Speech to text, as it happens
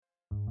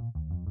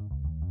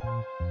Hey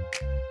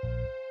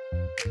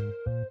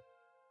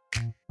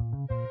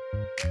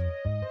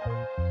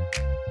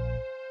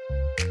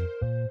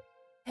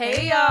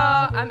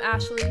y'all, I'm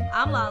Ashley.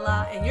 I'm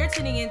Lala, and you're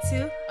tuning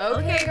into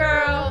Okay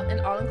Girl,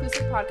 an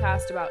all-inclusive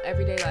podcast about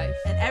everyday life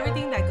and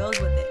everything that goes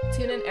with it.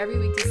 Tune in every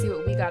week to see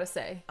what we gotta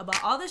say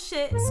about all the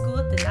shit school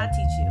did not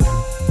teach you.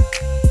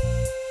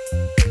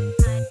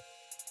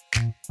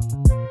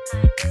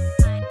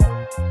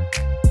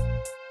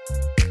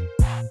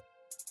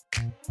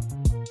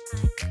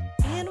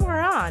 And we're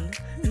on.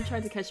 You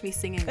tried to catch me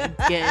singing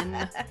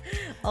again.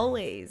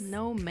 Always.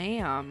 No,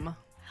 ma'am.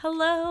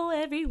 Hello,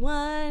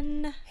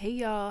 everyone. Hey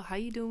y'all, how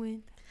you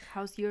doing?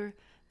 How's your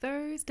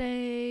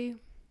Thursday?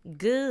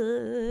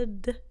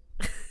 Good.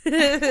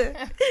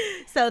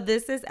 So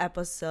this is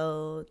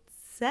episode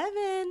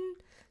 7.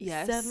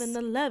 Yes.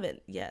 7-11.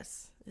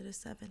 Yes, it is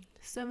 7.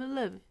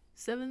 7-11.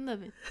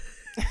 7-11.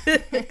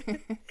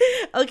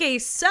 Okay,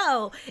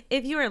 so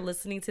if you are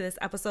listening to this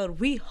episode,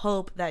 we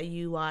hope that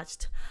you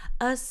watched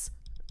Us,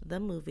 the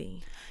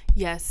movie.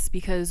 Yes,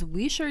 because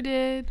we sure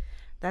did.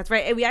 That's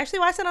right. And we actually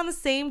watched it on the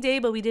same day,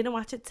 but we didn't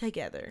watch it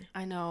together.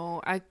 I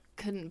know. I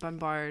couldn't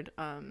bombard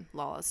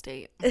Lala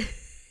State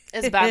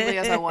as badly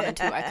as I wanted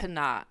to. I could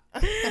not.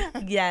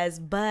 Yes,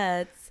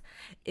 but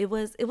it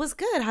was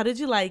good. How did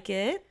you like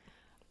it?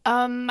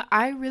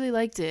 I really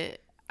liked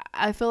it.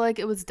 I feel like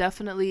it was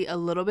definitely a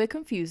little bit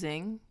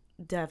confusing.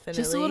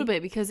 Definitely. Just a little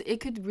bit, because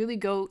it could really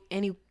go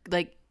any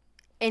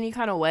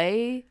kind of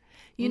way.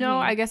 You know,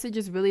 I guess it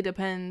just really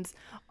depends.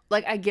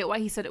 Like, I get why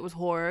he said it was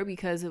horror,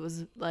 because it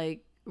was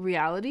like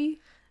reality.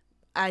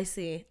 I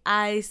see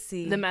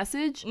The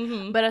message.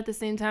 But at the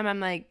same time, I'm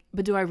like,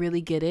 but do I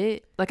really get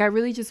it? Like, I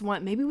really just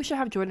want, maybe we should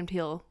have Jordan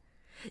Peele.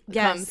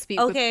 Yes. Speak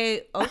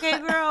okay,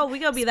 girl. We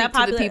gonna be that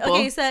popular.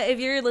 Okay, so if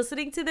you're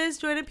listening to this,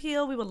 Jordan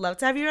Peele, we would love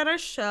to have you on our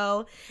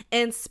show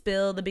and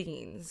spill the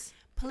beans.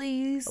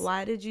 Please.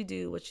 Why did you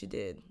do what you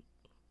did?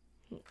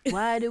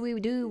 Why do we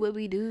do what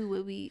we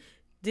do?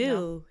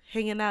 No.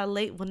 Hanging out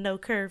late with no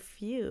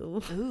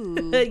curfew. Ooh.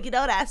 You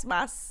know, that's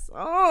my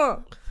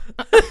song.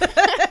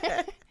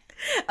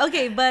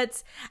 Okay,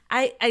 but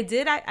I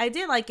did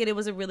like it. It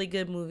was a really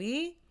good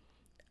movie.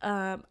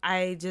 Now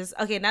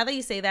that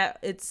you say that,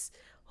 it's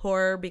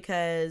horror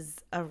because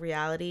of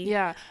reality.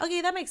 Yeah.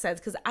 Okay, that makes sense,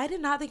 because I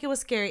did not think it was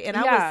scary, and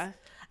Yeah,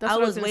 I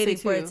was waiting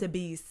for too. it to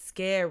be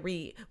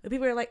scary. When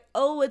people are like,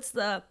 "Oh, it's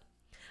the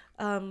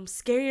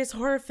scariest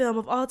horror film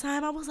of all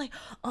time," I was like,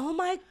 "Oh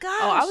my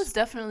gosh!" Oh, I was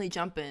definitely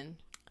jumping.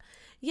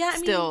 Yeah,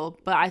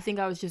 But I think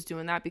I was just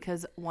doing that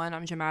because, one,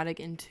 I'm dramatic,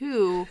 and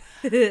two,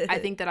 I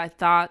think that I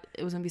thought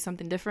it was gonna be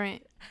something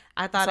different.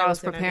 I thought so I was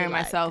preparing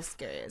myself.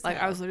 Scary as like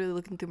hell. I was literally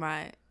looking through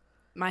my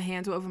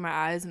hands were over my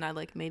eyes, and I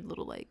like made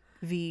little like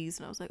V's,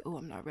 and I was like, oh,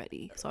 I'm not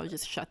ready, so I would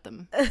just shut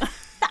them.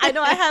 I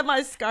know. I had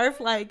my scarf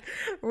like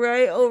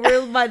right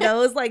over my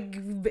nose,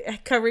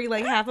 like covering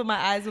like half of my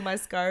eyes with my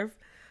scarf.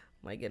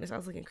 My goodness, I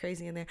was looking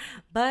crazy in there.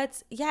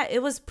 But yeah,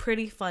 it was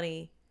pretty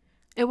funny.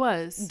 It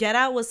was. Get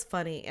Out was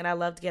funny, and I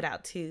loved Get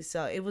Out too.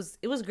 So it was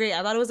great.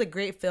 I thought it was a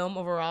great film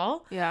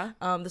overall. Yeah.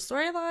 The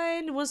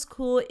storyline was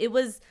cool.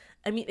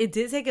 It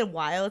did take a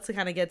while to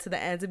kind of get to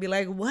the end to be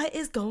like, what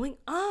is going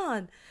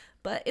on?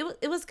 But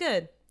it was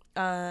good.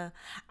 I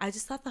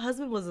just thought the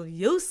husband was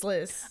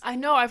useless. I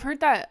know. I've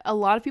heard that a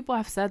lot of people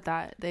have said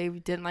that they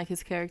didn't like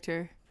his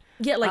character.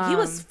 Yeah, like he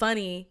was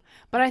funny.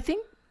 But I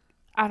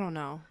don't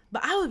know.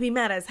 But I would be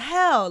mad as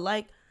hell.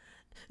 Like,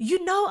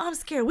 I'm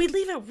scared. We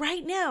leaving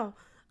right now.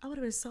 I would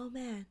have been so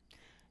mad.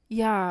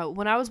 Yeah,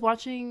 when I was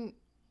watching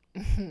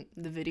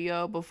the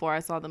video before I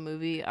saw the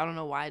movie, I don't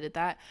know why I did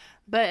that,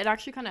 but it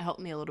actually kind of helped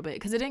me a little bit,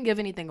 because it didn't give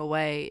anything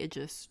away. It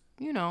just,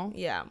 helped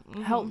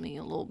me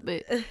a little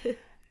bit.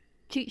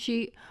 Cheat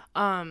sheet.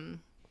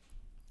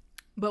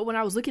 But when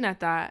I was looking at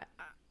that,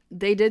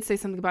 they did say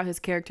something about his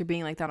character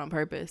being like that on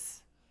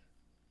purpose.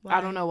 Why?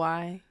 I don't know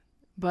why,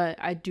 but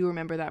I do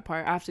remember that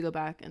part. I have to go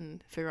back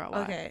and figure out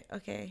why.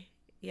 Okay.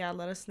 Yeah,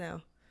 let us know.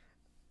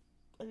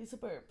 I need to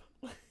burp.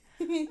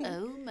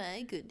 Oh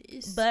my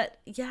goodness. But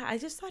yeah, I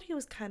just thought he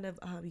was kind of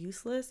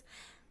useless,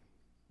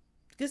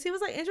 because he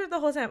was like injured the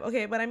whole time.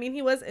 Okay, but I mean,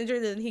 he was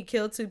injured and he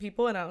killed 2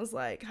 people, and I was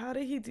like, how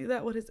did he do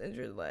that with his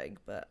injured leg?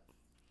 But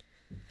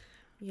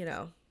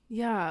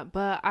yeah,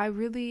 but I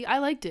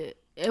liked it.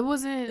 It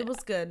was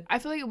good. I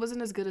feel like it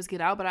wasn't as good as Get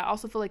Out, but I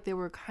also feel like they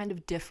were kind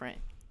of different.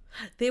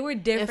 They were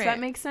different, if that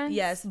makes sense.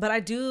 Yes, but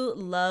I do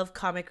love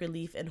comic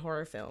relief in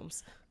horror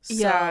films. So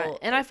yeah,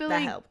 and I feel that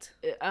like helped.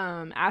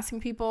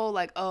 Asking people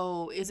like,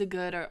 oh, is it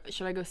good, or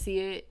should I go see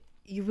it?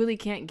 You really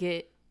can't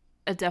get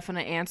a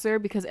definite answer,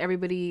 because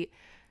everybody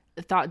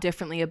thought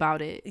differently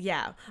about it.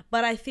 Yeah,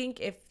 but I think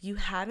if you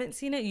haven't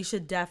seen it, you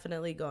should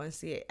definitely go and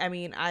see it. I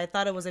mean, I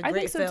thought it was a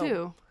great film. I think so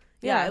too.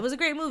 Yeah, it was a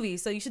great movie,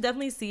 so you should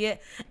definitely see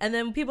it. And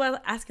then people are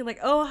asking like,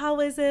 oh, how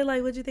is it?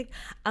 Like, what'd you think?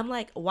 I'm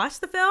like, watch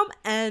the film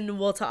and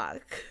we'll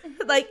talk.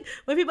 Like,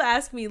 when people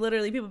ask me,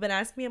 literally, people have been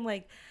asking me, I'm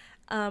like,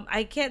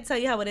 I can't tell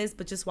you how it is,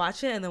 but just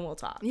watch it and then we'll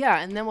talk. Yeah,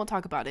 and then we'll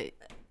talk about it.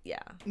 Yeah.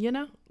 You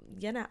know?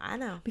 Yeah, no, I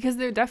know. Because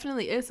there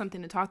definitely is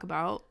something to talk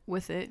about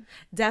with it.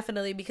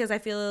 Definitely, because I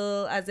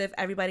feel as if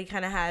everybody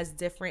kind of has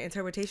different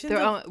interpretations.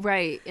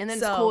 Right. And then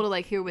it's cool to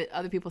like hear what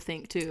other people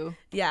think too.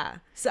 Yeah.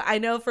 So I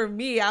know for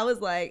me, I was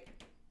like,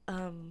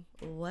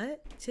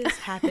 what just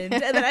happened?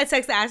 And then I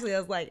texted Ashley. I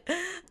was like,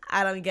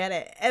 I don't get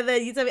it. And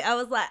then you told me, I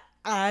was like,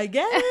 I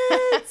get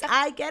it.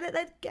 I get it.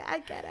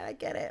 I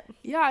get it.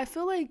 Yeah, I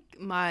feel like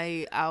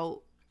my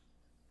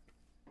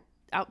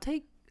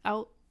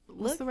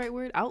what's the right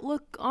word?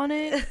 Outlook on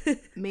it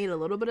made a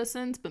little bit of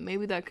sense, but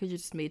maybe that could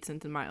just made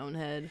sense in my own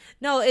head.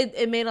 No,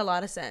 it made a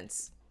lot of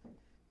sense.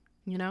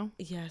 You know?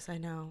 Yes, I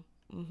know.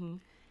 Mm-hmm.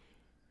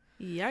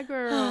 Yeah,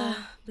 girl.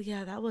 But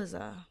yeah, that was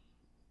a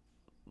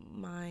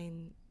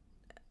mine.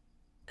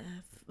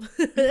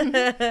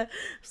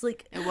 It's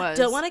like, it was.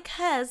 Don't want to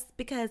cuss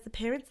because the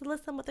parents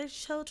listen with their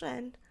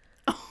children.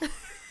 I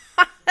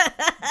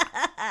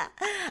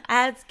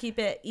had to keep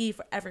it E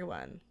for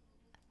everyone.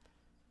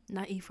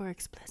 Not E for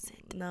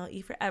explicit. No,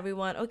 E for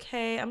everyone.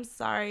 Okay, I'm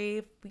sorry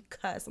if we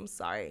cuss. I'm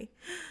sorry.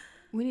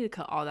 We need to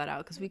cut all that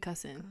out because we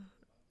cussing.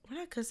 We're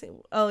not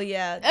cussing. Oh,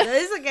 yeah.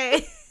 It's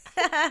okay.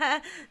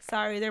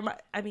 Sorry.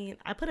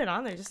 I put it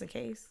on there just in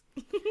case.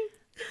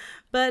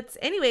 But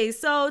anyway,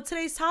 so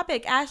today's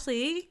topic,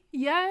 Ashley.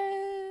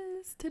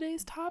 Yes.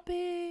 Today's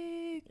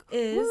topic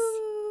is...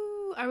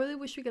 Woo. I really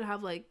wish we could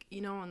have like,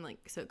 you know, on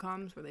like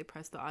sitcoms where they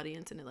press the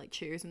audience and it like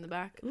cheers in the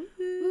back.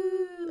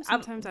 Ooh.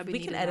 Sometimes we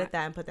can edit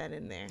that and put that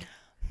in there.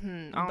 I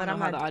don't know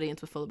how the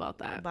audience would feel about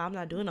that. But I'm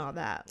not doing all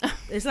that.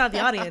 It's not the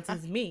audience,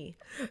 it's me.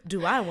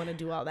 Do I want to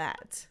do all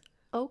that?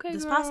 Okay,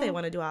 Does Passe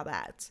want to do all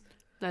that?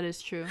 That is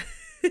true.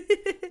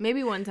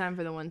 Maybe one time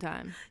for the one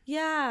time.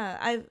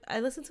 Yeah, I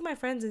listened to my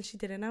friends and she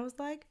did it and I was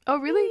like, oh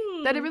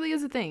really? That it really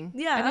is a thing.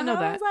 Yeah, I didn't know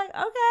that. I was like,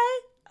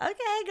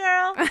 okay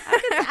girl,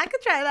 I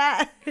could try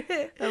that.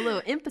 A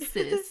little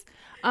emphasis.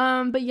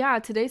 But yeah,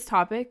 today's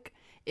topic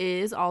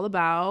is all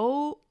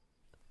about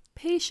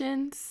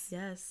patience.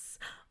 Yes.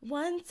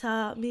 One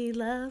taught me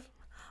love,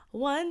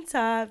 one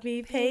taught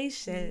me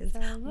patience,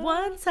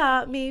 one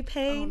taught me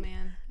pain. Oh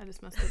man, I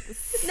just messed up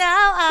this.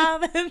 Now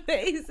I'm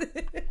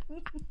amazing.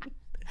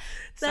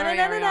 Sorry,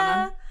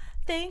 Ariana.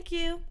 Thank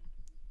you.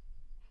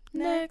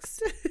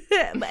 Next.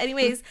 But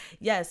anyways,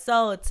 yes,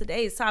 so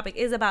today's topic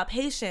is about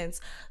patience.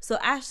 So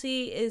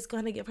Ashley is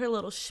going to give her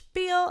little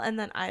spiel and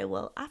then I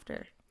will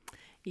after.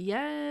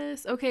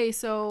 Yes. Okay,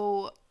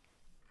 so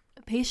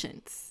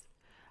patience.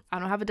 I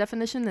don't have a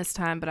definition this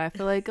time, but I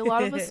feel like a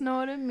lot of us know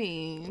what it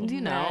means,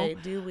 you know.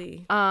 Right, do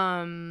we?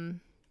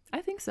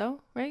 I think so,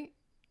 right?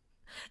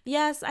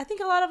 Yes, I think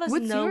a lot of us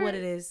know what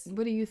it is.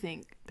 What do you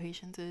think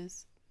patience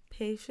is?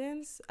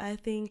 Patience, I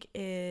think,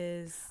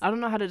 is... I don't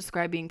know how to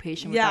describe being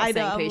patient without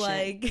saying patient.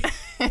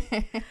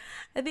 Like...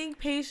 I think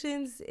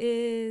patience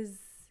is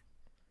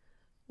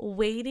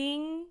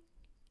waiting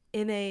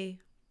in a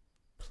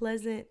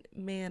pleasant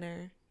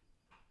manner.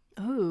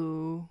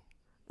 Oh.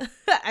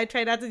 I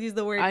try not to use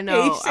the word I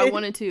know. patient. I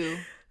wanted to.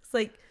 It's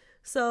like,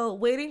 so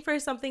waiting for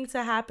something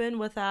to happen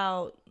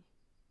without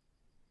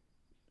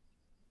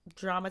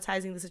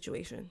dramatizing the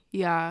situation.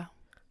 Yeah.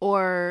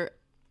 Or...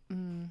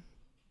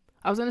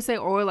 I was gonna say,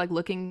 or like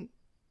looking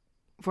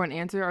for an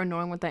answer or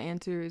knowing what that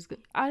answer is good.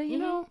 You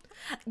know.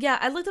 Yeah,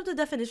 I looked up the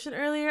definition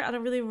earlier. I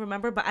don't really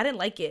remember, but I didn't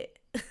like it.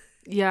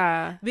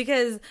 Yeah.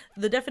 Because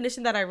the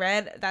definition that I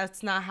read,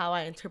 that's not how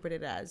I interpret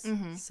it as.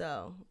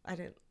 So I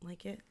didn't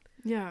like it.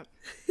 Yeah.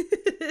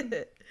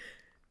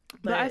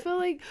 But I feel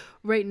like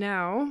right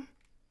now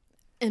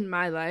in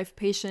my life,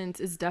 patience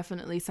is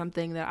definitely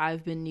something that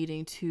I've been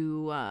needing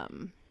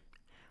to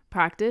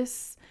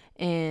practice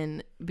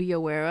and be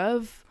aware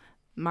of.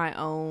 My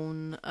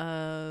own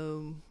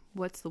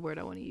what's the word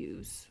I want to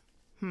use?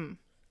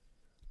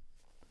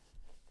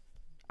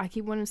 I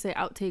keep wanting to say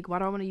outtake. Why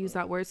do I want to use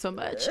that word so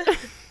much?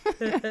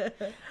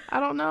 I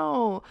don't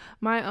know.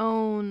 My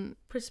own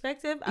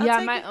perspective.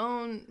 My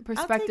own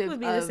perspective would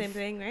be the same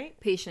thing, right?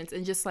 Patience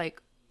and just like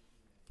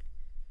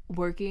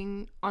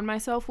working on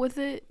myself with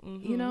it.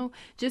 You know,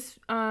 just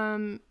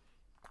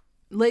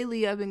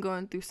lately I've been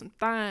going through some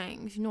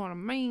things. You know what I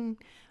mean?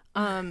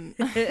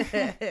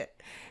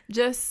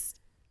 Just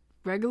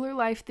regular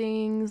life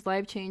things,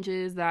 life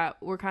changes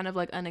that were kind of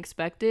like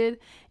unexpected,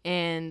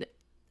 and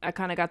I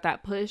kind of got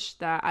that push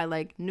that I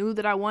like knew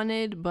that I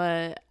wanted,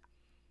 but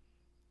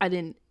I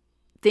didn't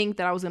think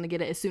that I was going to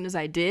get it as soon as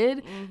I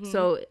did.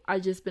 So I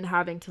just been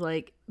having to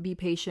like be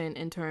patient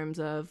in terms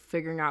of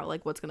figuring out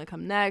like what's going to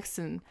come next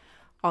and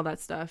all that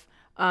stuff.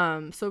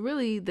 So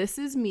really this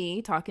is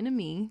me talking to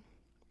me,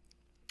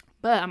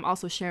 but I'm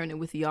also sharing it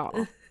with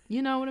y'all.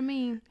 You know what I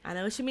mean? I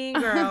know what you mean,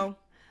 girl.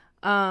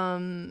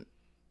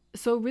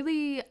 So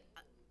really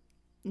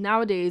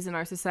nowadays in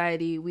our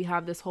society, we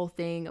have this whole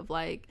thing of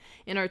like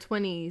in our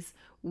 20s,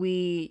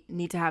 we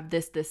need to have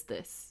this.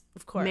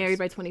 Of course. Married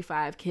by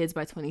 25, kids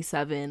by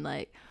 27.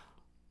 Like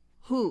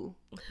who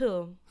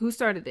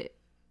started it?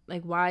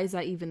 Like, why is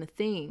that even a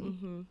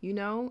thing? You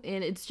know?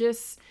 And it's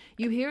just,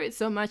 you hear it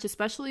so much,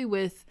 especially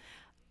with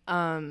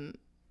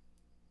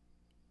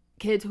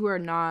kids who are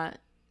not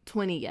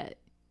 20 yet.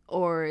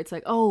 or it's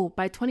like, oh,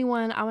 by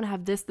 21 I want to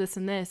have this, this,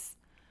 and this.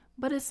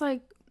 But it's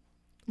like,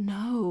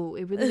 no,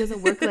 it really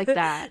doesn't work like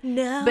that.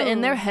 No. But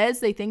in their heads,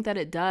 they think that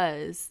it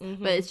does.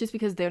 Mm-hmm. But it's just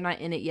because they're not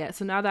in it yet.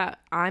 So now that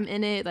I'm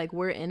in it, like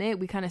we're in it,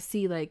 we kind of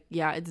see like,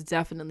 yeah, it's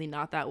definitely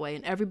not that way.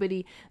 And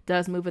everybody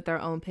does move at their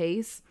own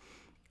pace.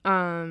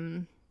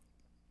 And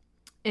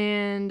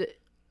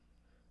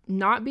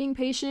not being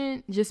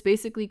patient just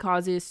basically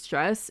causes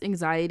stress,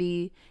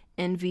 anxiety,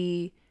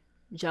 envy,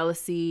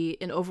 jealousy,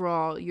 and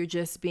overall you're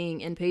just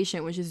being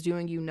impatient, which is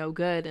doing you no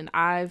good. And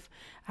I've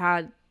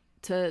had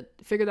to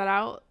figure that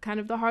out kind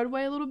of the hard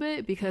way a little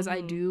bit, because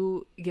I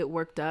do get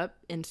worked up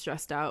and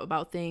stressed out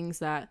about things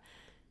that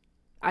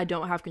I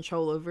don't have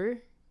control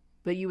over.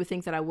 But you would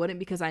think that I wouldn't,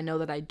 because I know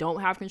that I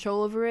don't have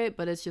control over it.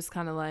 But it's just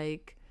kind of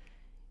like,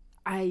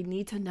 I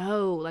need to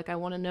know, like I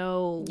want to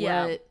know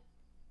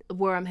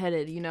where I'm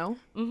headed, you know?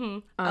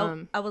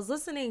 Mm-hmm. I was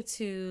listening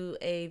to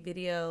a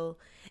video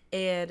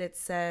and it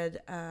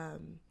said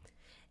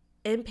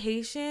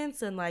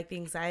impatience and like the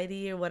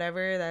anxiety or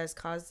whatever that has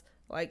caused,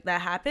 like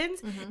that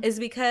happens, is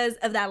because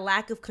of that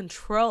lack of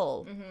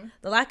control.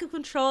 The lack of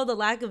control, the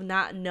lack of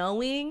not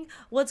knowing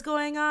what's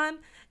going on,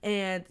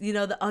 and you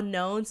know, the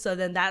unknown. So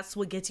then that's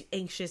what gets you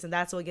anxious, and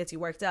that's what gets you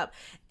worked up.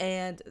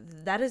 And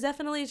that is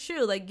definitely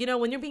true. Like, you know,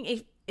 when you're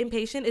being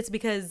impatient, it's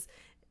because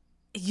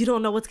you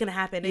don't know what's gonna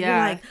happen, and you're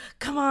like,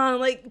 come on,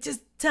 like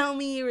just tell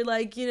me, or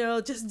like, you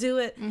know, just do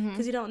it,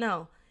 because you don't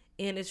know.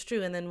 And it's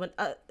true. And then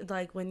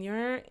when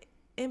you're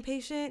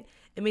impatient,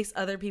 it makes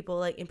other people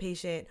like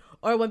impatient,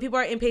 or when people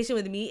are impatient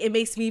with me, it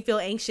makes me feel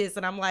anxious,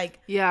 and I'm like,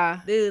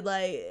 yeah, dude,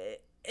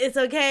 like it's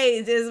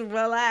okay, just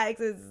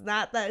relax, it's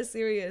not that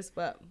serious.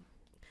 But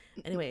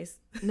anyways.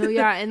 No,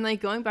 yeah. And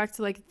like going back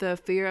to like the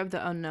fear of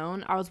the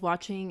unknown, I was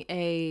watching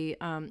a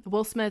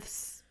Will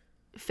Smith's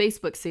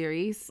Facebook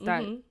series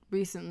that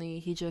recently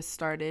he just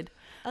started,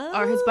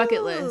 or his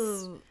bucket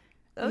list.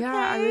 Okay. Yeah,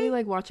 I really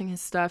like watching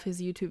his stuff,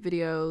 his YouTube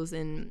videos,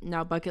 and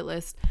now bucket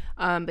list.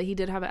 But he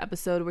did have an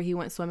episode where he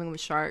went swimming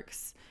with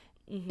sharks,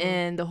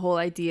 and the whole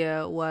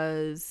idea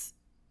was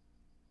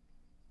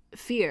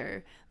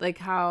fear, like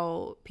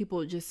how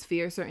people just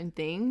fear certain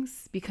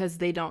things because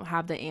they don't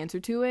have the answer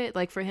to it.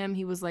 Like for him,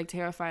 he was like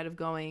terrified of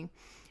going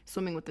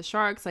swimming with the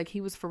sharks. Like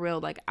he was for real,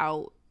 like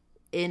out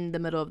in the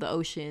middle of the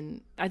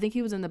ocean. I think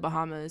he was in the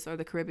Bahamas or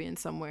the Caribbean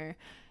somewhere.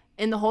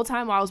 And the whole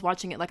time while I was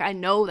watching it, like, I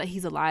know that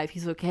he's alive,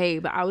 he's okay,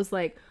 but I was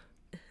like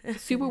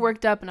super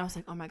worked up, and I was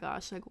like, oh my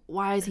gosh, like,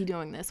 why is he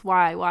doing this?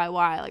 Why?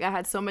 Like, I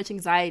had so much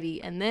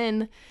anxiety. And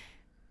then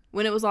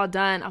when it was all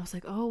done, I was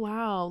like, oh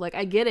wow, like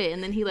I get it.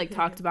 And then he like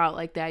talked about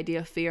like the idea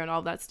of fear and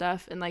all that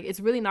stuff, and like it's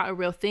really not a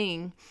real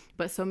thing,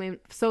 but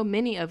so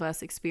many of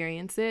us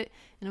experience it.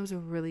 And it was a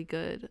really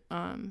good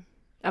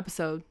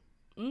episode.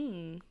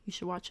 You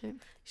should watch it. You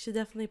should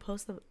definitely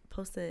post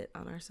it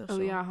on our social.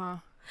 Oh yeah,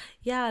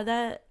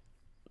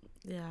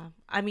 Yeah,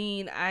 I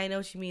mean, I know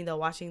what you mean though,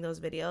 watching those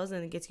videos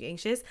and it gets you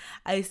anxious.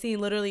 I seen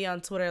literally on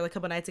Twitter like a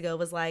couple nights ago,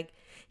 was like,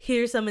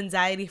 here's some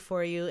anxiety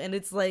for you, and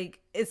it's like,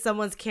 it's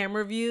someone's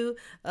camera view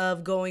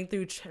of going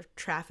through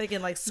traffic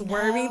and like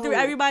swerving through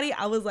everybody.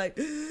 I was like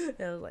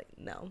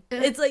no.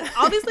 It's like,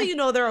 obviously, you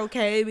know, they're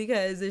okay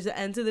because there's an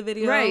end to the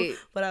video, right?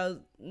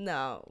 But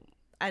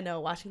I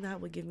know watching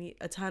that would give me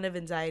a ton of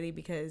anxiety,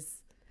 because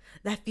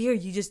that fear,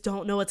 you just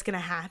don't know what's gonna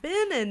happen.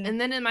 And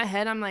then in my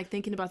head, I'm like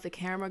thinking about the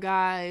camera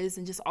guys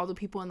and just all the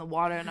people in the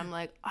water, and I'm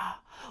like, oh,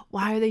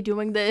 why are they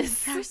doing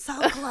this? They're so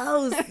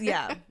close.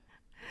 Yeah.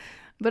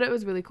 But it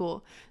was really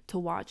cool to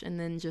watch, and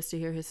then just to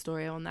hear his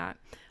story on that.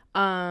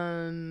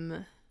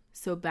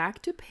 So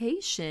back to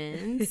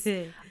patience.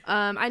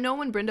 I know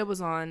when Brenda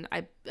was on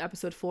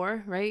episode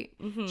 4, right?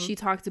 She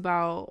talked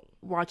about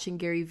watching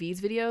Gary Vee's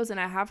videos, and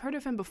I have heard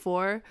of him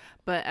before,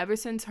 but ever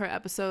since her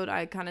episode,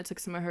 I kind of took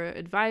some of her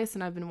advice,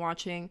 and I've been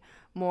watching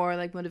more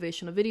like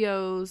motivational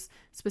videos,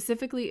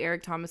 specifically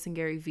Eric Thomas and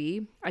Gary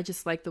Vee. I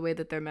just like the way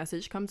that their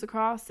message comes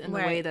across, and the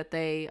way that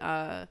they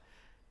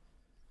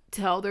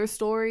tell their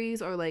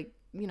stories, or like,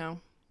 you know,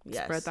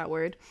 spread that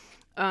word.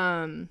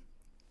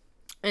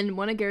 And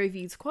one of Gary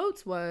Vee's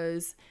quotes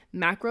was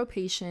macro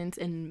patience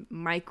and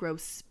micro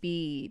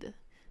speed.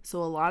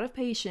 So a lot of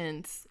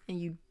patience, and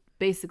you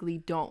basically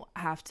don't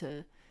have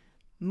to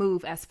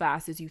move as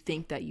fast as you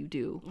think that you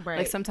do. Right.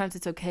 Like sometimes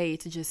it's okay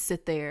to just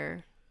sit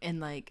there and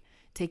like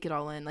take it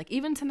all in. Like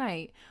even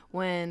tonight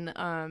when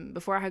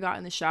before I got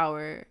in the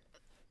shower,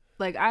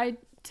 like I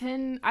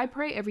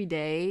pray every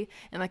day,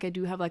 and like I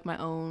do have like my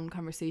own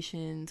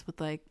conversations with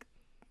like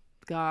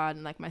God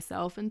and like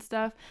myself and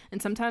stuff,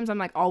 and sometimes I'm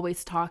like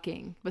always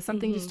talking, but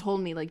something just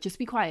told me like, just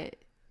be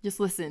quiet, just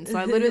listen. So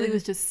I literally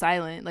was just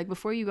silent. Like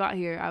before you got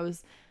here, I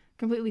was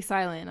completely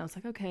silent, and I was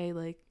like, okay,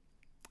 like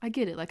I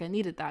get it, like I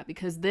needed that,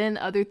 because then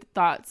other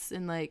thoughts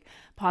and like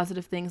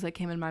positive things like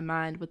came in my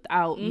mind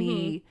without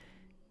me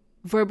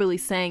verbally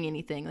saying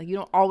anything. Like you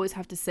don't always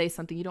have to say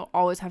something, you don't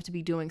always have to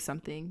be doing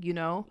something, you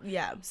know?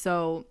 Yeah.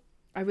 So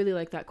I really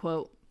like that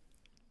quote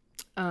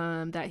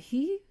that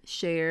he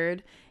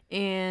shared,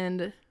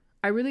 and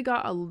I really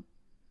got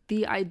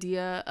the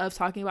idea of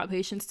talking about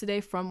patience today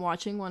from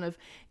watching one of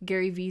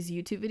Gary Vee's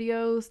YouTube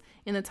videos,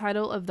 and the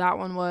title of that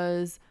one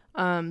was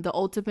the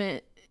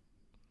ultimate.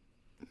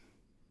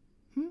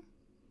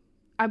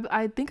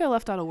 I think I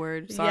left out a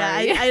word. Sorry.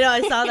 Yeah, I know.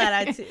 I saw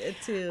that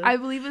too. I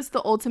believe it's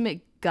the ultimate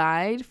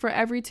guide for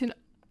every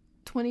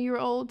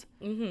 20-year-old.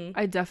 Mm-hmm.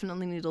 I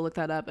definitely need to look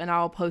that up, and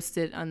I'll post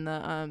it on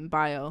the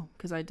bio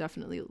because I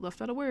definitely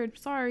left out a word.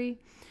 Sorry.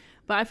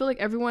 But I feel like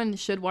everyone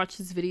should watch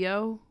this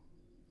video.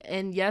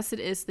 And yes, it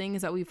is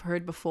things that we've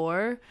heard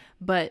before,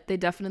 but they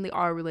definitely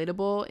are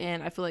relatable.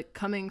 And I feel like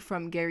coming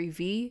from Gary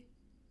Vee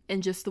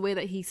and just the way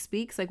that he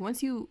speaks, like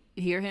once you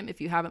hear him, if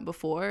you haven't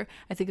before,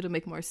 I think it'll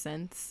make more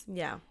sense.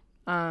 Yeah.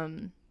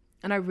 And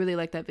I really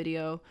like that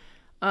video.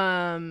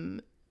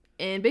 And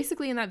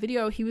basically in that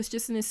video, he was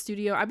just in his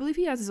studio. I believe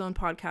he has his own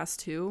podcast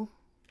too.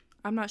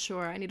 I'm not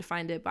sure. I need to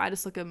find it, but I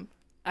just look him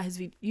at his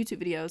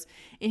YouTube videos,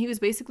 and he was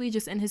basically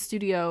just in his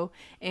studio,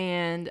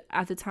 and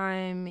at the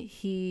time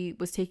he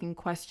was taking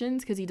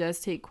questions, because he does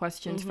take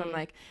questions from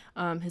like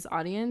his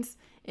audience,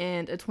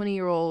 and a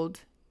 20-year-old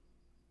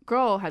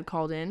girl had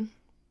called in,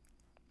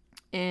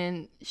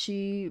 and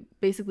she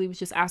basically was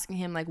just asking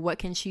him like what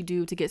can she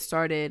do to get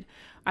started,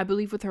 I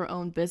believe with her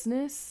own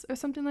business or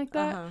something like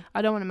that.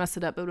 I don't want to mess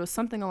it up, but it was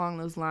something along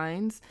those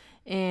lines.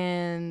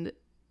 And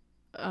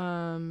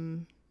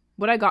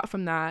what I got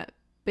from that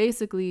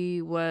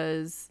basically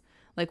was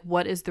like,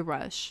 what is the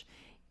rush?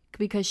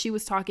 Because she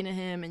was talking to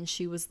him and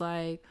she was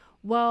like,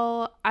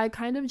 well, I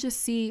kind of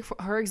just see,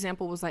 her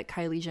example was like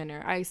Kylie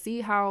Jenner. I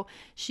see how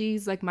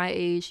she's like my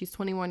age, she's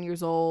 21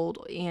 years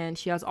old, and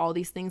she has all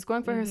these things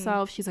going for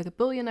herself. She's like a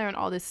billionaire and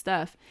all this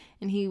stuff.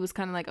 And he was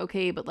kind of like,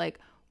 okay, but like,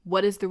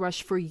 what is the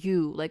rush for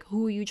you? Like,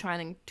 who are you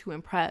trying to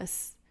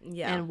impress?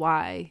 Yeah. And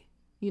why?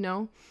 You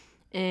know?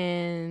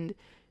 And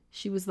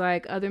she was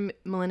like, other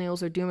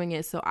millennials are doing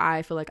it, so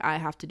I feel like I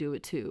have to do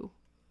it too.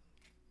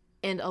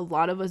 And a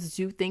lot of us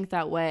do think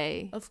that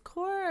way. Of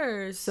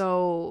course.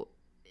 So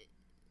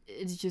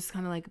it's just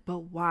kind of like, but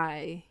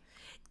why?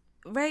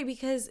 Right,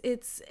 because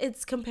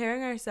it's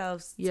comparing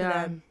ourselves to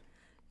them,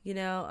 you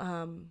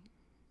know.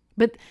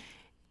 But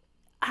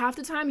half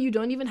the time you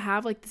don't even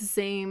have like the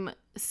same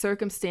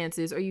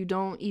circumstances, or you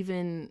don't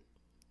even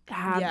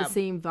have the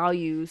same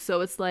values. So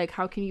it's like,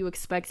 how can you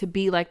expect to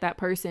be like that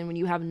person when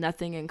you have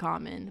nothing in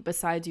common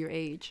besides your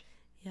age?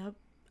 Yep.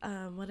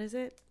 What is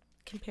it?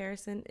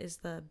 Comparison is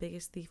the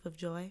biggest thief of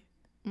joy.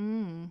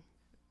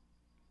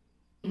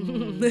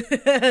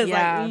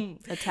 Yeah.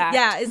 Attack.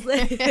 Yeah, it's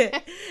like,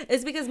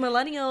 it's because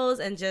millennials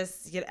and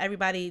just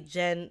everybody,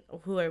 Gen,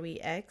 who are we,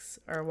 X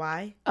or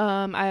Y?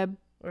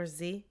 Or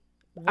Z?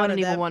 I don't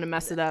even want to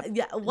mess it up.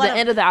 Yeah, the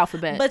end of the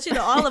alphabet. But you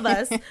know, all of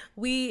us,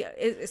 we,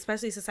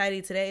 especially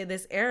society today, in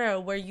this era,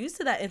 we're used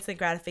to that instant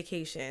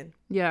gratification.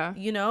 Yeah.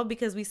 You know,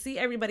 because we see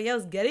everybody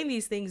else getting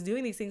these things,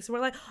 doing these things. So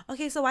we're like,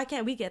 okay, so why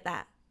can't we get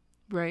that?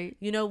 Right.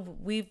 You know,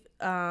 we're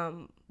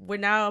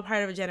now a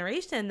part of a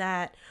generation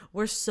that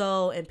we're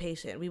so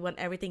impatient. We want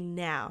everything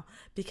now,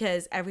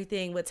 because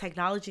everything with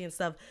technology and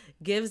stuff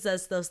gives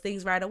us those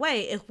things right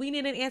away. If we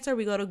need an answer,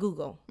 we go to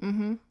Google.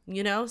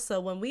 You know,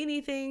 so when we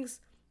need things,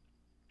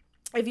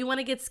 if you want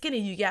to get skinny,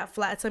 you get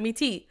flat tummy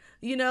tea,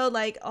 you know,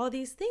 like all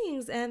these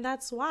things. And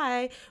that's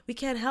why we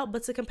can't help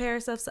but to compare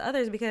ourselves to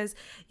others, because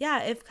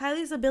if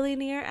Kylie's a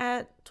billionaire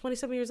at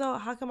 27 years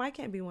old, how come I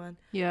can't be one?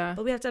 Yeah.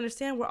 But we have to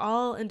understand we're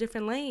all in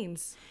different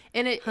lanes.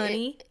 And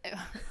honey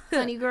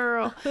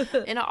girl.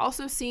 And it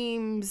also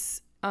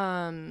seems,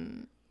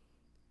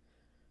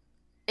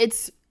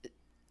 it's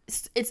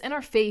in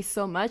our face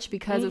so much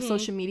because of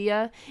social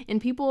media, and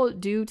people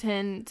do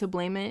tend to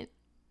blame it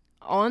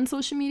on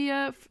social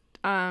media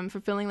for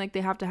feeling like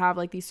they have to have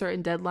like these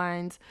certain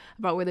deadlines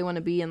about where they want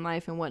to be in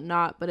life and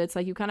whatnot. But it's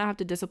like, you kind of have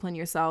to discipline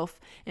yourself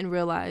and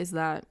realize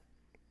that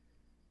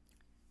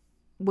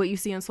what you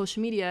see on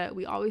social media,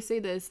 we always say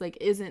this, like,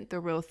 isn't the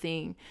real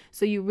thing.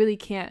 So you really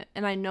can't.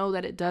 And I know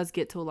that it does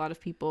get to a lot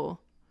of people,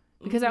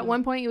 because at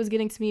one point it was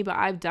getting to me, but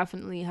I've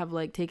definitely have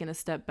like taken a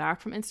step back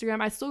from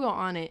Instagram. I still go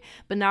on it,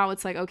 but now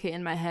it's like, okay,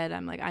 in my head,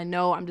 I'm like, I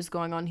know I'm just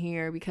going on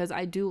here because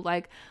I do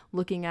like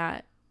looking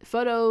at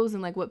photos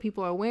and like what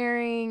people are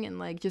wearing and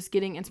like just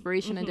getting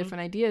inspiration and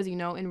different ideas, you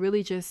know, and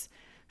really just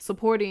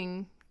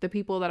supporting the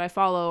people that I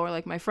follow, or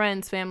like my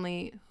friends,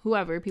 family,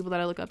 whoever, people that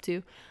I look up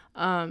to.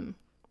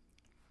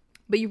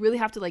 But you really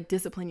have to like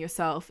discipline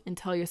yourself and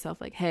tell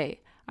yourself like,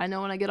 hey, I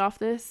know when I get off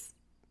this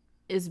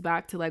is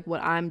back to like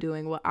what I'm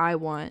doing, what I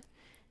want,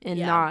 and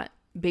not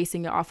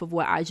basing it off of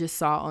what I just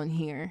saw on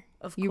here.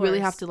 Of course. You really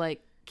have to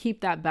like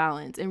keep that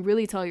balance and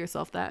really tell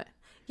yourself that.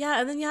 Yeah,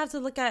 and then you have to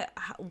look at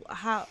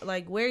how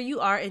like where you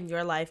are in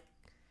your life,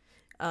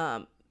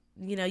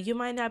 you know, you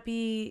might not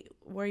be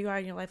where you are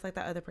in your life like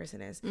that other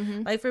person is.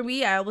 Like for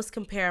me, I always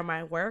compare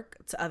my work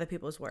to other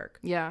people's work.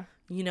 Yeah.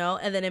 You know,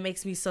 and then it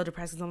makes me so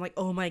depressed because I'm like,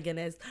 oh my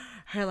goodness,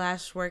 her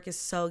lash work is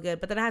so good.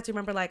 But then I have to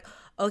remember, like,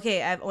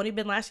 okay, I've only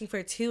been lashing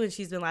for 2 and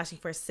she's been lashing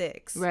for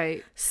 6.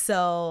 Right.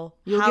 So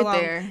you'll get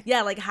there.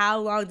 Yeah, like how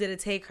long did it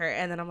take her?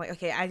 And then I'm like,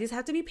 okay, I just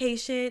have to be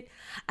patient.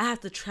 I have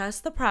to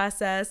trust the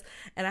process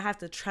and I have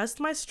to trust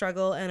my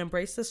struggle and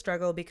embrace the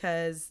struggle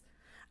because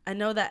I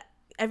know that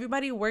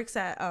everybody works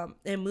at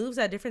and moves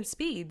at different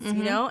speeds,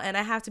 you know, and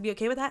I have to be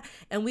okay with that.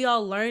 And we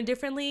all learn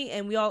differently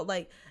and we all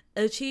like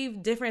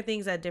achieve different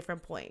things at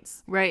different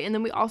points. Right. And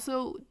then we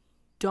also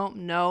don't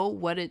know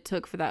what it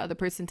took for that other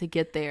person to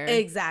get there.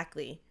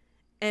 Exactly.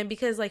 And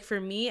because like for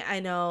me,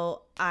 I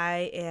know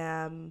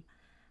I'm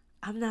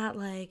not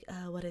like,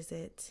 what is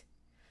it?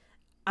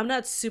 I'm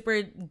not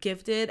super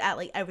gifted at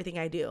like everything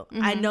I do.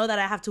 I know that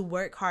I have to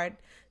work hard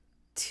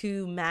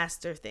to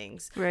master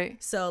things.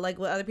 Right. So like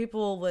with other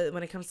people,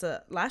 when it comes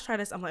to lash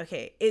artists, I'm like,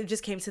 okay, it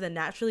just came to them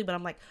naturally, but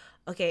I'm like,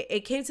 okay,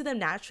 it came to them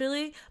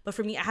naturally, but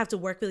for me, I have to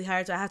work really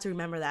hard. So I have to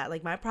remember that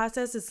like my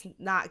process is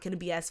not going to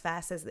be as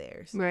fast as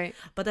theirs. Right.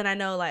 But then I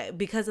know like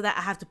because of that,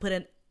 I have to put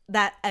in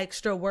that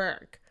extra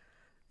work,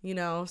 you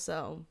know,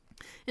 so.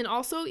 And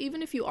also,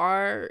 even if you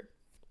are,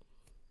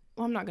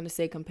 well, I'm not going to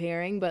say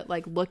comparing, but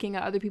like looking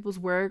at other people's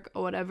work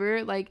or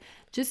whatever, like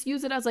just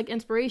use it as like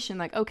inspiration.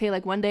 Like, okay,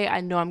 like one day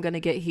I know I'm going to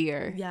get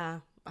here. Yeah.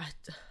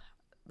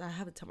 I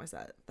have to tell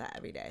myself that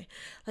every day.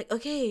 Like,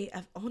 okay,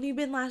 I've only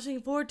been lashing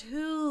for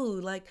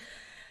 2. Like,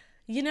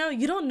 you know,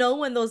 you don't know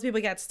when those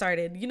people got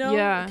started. You know,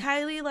 yeah.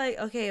 Kylie, like,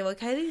 okay, well,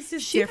 Kylie's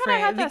just she different.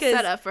 She kind of had that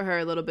set up for her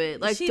a little bit.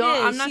 Like,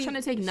 I'm not trying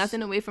to take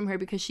nothing away from her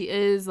because she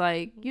is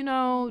like, you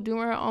know,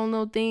 doing her own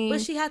little thing.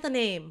 But she had the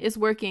name. It's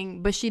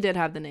working, but she did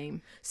have the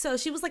name. So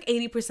she was like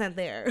 80%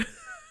 there.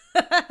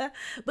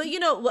 But you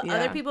know, what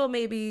other people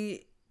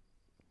maybe.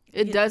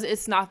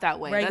 It's not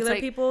that way. Regular That's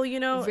like people, you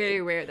know. Very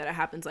rare that it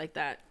happens like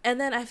that. And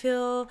then I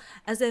feel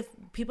as if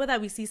people that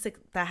we see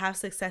that have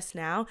success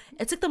now,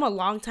 it took them a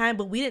long time,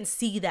 but we didn't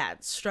see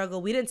that struggle.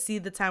 We didn't see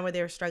the time where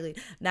they were struggling.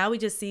 Now we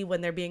just see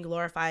when they're being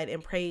glorified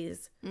and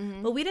praised.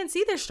 But we didn't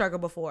see their struggle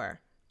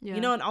before. Yeah.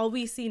 You know, and all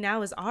we see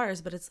now is ours.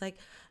 But it's like,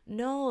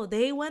 no,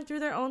 they went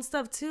through their own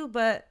stuff too,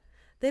 but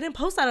they didn't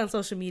post that on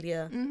social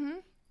media.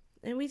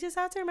 And we just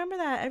have to remember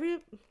that.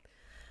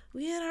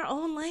 We in our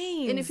own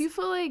lanes. And if you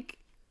feel like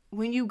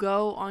when you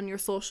go on your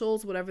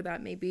socials, whatever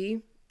that may be,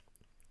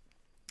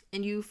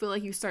 and you feel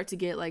like you start to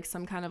get like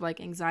some kind of like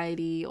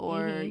anxiety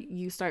or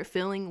you start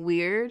feeling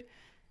weird,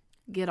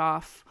 get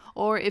off.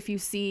 Or if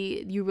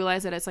you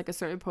realize that it's like a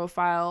certain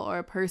profile or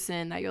a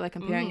person that you're like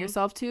comparing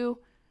yourself to,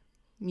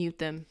 mute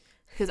them.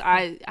 Because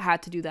I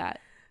had to do that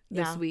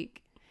this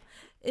week.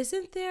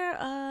 Isn't there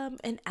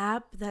an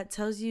app that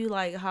tells you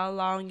like how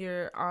long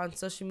you're on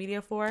social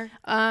media for?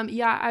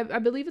 Yeah, I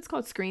believe it's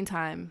called Screen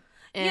Time.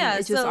 And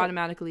it just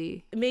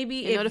automatically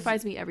it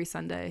notifies me every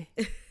Sunday.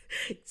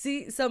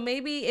 See, so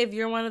maybe if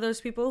you're one of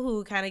those people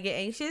who kind of get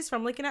anxious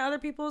from looking at other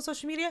people's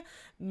social media,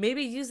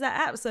 maybe use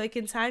that app so it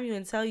can time you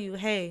and tell you,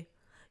 hey,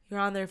 you're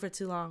on there for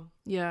too long.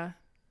 Yeah.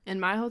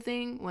 And my whole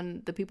thing,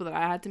 when the people that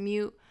I had to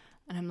mute,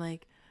 and I'm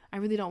like, I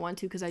really don't want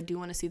to because I do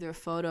want to see their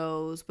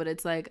photos, but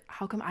it's like,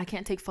 how come I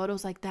can't take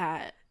photos like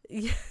that?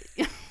 Yeah.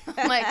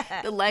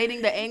 Like the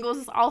lighting, the angles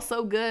is all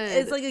so good.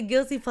 It's like a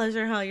guilty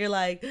pleasure, huh? You're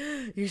like,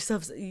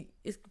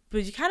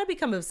 but you kind of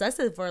become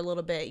obsessive for a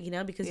little bit, you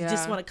know, because you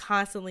just want to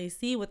constantly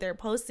see what they're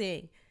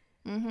posting.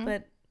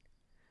 But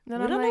we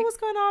don't know what's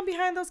going on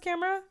behind those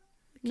cameras.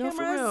 No,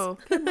 for real.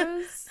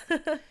 Cameras.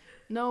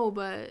 No,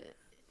 but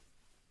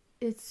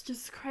it's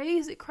just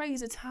crazy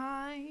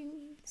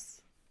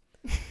times.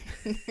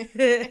 You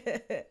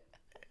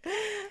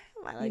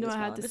know I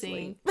had to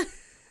sing.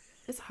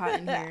 It's hot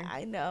in here.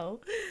 I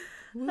know.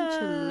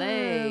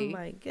 Oh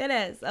my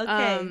goodness.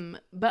 Okay.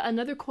 But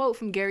another quote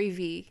from Gary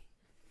Vee.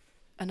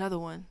 Another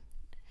one.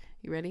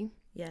 You ready?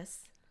 Yes.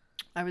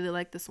 I really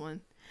like this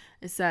one.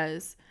 It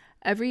says,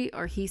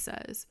 he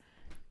says,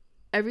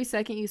 every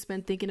second you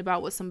spend thinking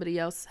about what somebody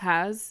else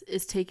has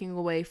is taking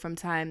away from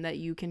time that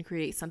you can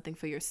create something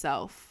for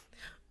yourself.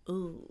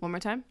 Ooh. One more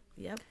time?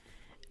 Yep.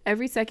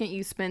 Every second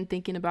you spend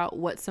thinking about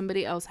what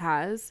somebody else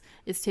has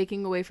is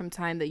taking away from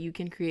time that you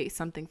can create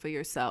something for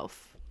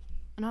yourself.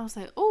 And I was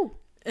like, oh,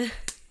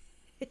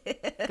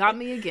 got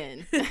me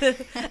again.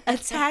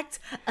 Attacked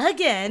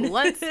again.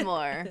 Once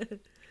more.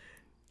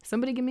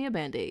 Somebody give me a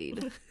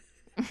Band-Aid.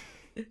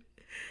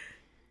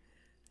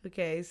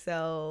 Okay,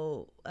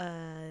 so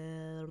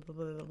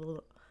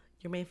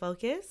your main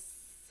focus?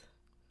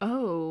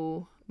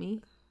 Oh,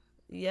 me?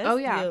 Yes. Oh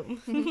yeah.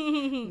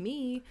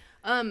 Me.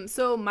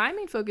 So my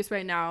main focus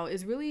right now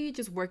is really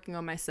just working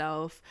on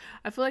myself.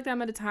 I feel like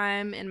I'm at a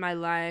time in my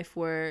life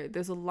where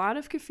there's a lot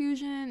of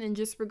confusion in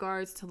just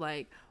regards to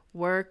like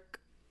work,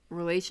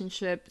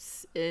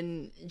 relationships,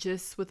 and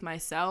just with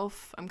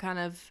myself. I'm kind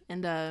of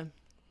in a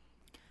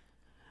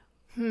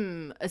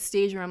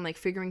stage where I'm like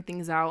figuring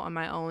things out on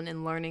my own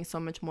and learning so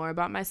much more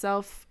about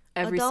myself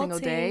every single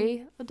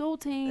day.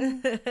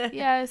 Adulting.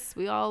 Yes,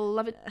 we all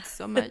love it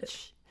so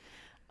much.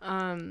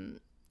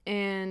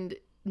 And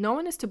no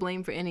one is to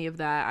blame for any of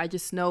that. I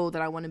just know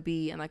that I want to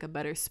be in like a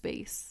better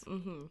space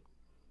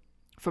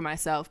for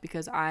myself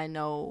because I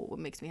know what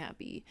makes me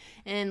happy.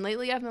 And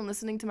lately I've been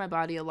listening to my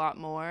body a lot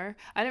more.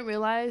 I didn't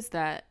realize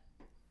that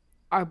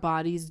our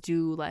bodies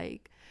do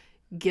like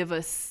give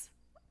us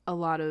a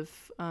lot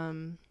of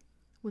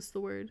what's the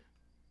word?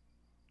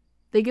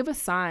 They give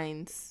us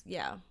signs.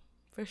 Yeah,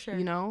 for sure.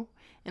 You know?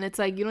 And it's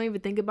like you don't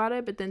even think about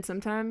it, but then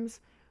sometimes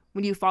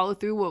when you follow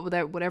through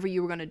whatever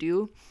you were going to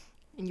do,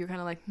 and you're kind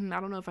of like, I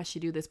don't know if I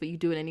should do this, but you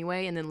do it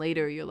anyway. And then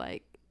later you're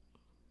like,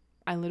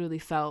 I literally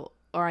felt,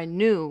 or I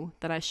knew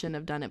that I shouldn't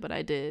have done it, but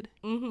I did.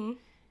 And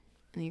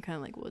you're kind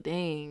of like, well,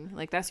 dang.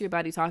 Like, that's your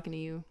body talking to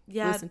you.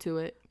 Yeah. Listen to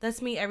it.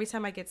 That's me every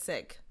time I get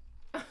sick.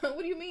 What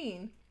do you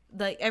mean?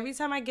 Like, every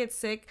time I get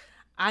sick,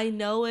 I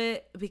know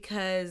it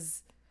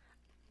because,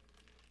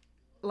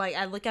 like,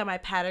 I look at my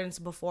patterns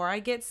before I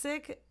get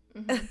sick.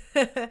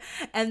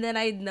 And then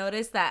I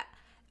noticed that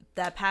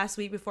past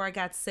week before I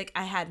got sick,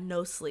 I had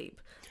no sleep.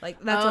 Like,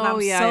 that's when I'm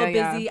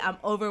busy. I'm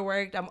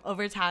overworked. I'm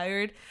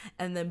overtired.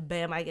 And then,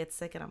 bam, I get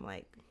sick. And I'm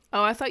like...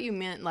 Oh, I thought you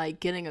meant,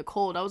 like, getting a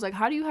cold. I was like,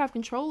 how do you have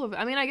control of it?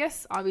 I mean, I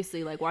guess,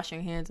 obviously, like,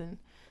 washing your hands and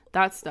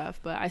that stuff.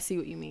 But I see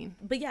what you mean.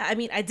 But, yeah, I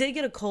mean, I did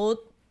get a cold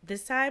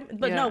this time.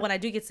 But, no, when I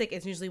do get sick,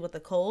 it's usually with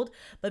a cold.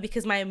 But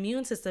because my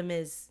immune system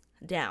is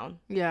down.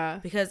 Yeah.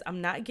 Because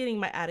I'm not getting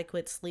my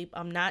adequate sleep.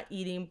 I'm not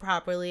eating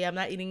properly. I'm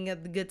not eating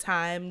at the good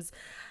times.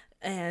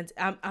 And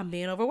I'm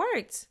being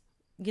overworked.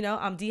 You know,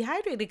 I'm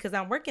dehydrated because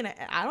I'm working.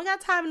 I don't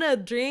got time to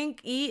drink,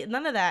 eat,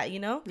 none of that,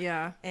 you know?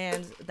 Yeah.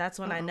 And that's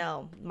when I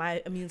know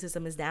my immune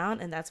system is down,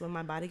 and that's when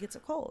my body gets a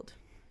cold.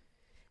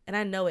 And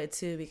I know it,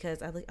 too,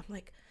 because I'm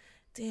like,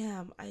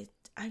 damn, I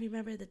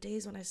remember the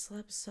days when I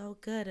slept so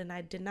good and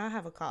I did not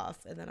have a cough.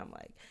 And then I'm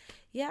like,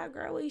 yeah,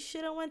 girl, we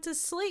should have went to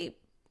sleep.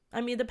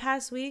 I mean, the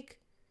past week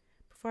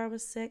before I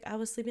was sick, I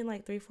was sleeping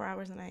like 3-4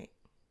 hours a night.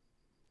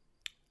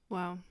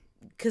 Wow.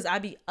 Because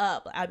I'd be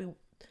up. I'd be...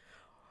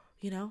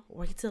 You know,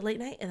 working till late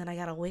night, and then I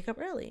gotta wake up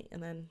early,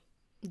 and then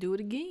do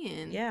it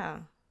again. Yeah,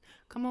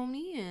 come on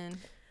in.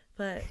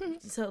 But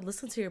so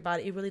listen to your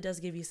body; it really does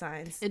give you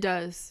signs. It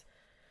does.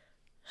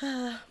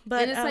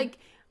 But and it's like,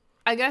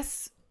 I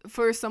guess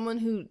for someone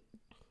who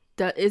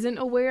isn't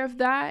aware of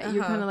that,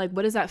 you're kind of like,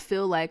 what does that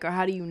feel like, or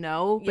how do you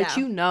know? But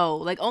you know,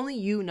 like only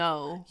you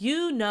know.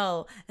 You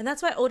know, and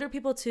that's why older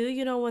people too.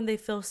 You know, when they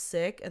feel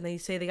sick and they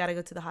say they gotta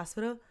go to the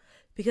hospital.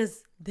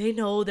 Because they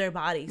know their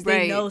bodies.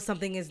 They know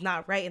something is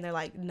not right. And they're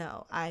like,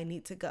 no, I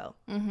need to go.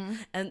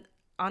 And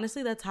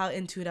honestly, that's how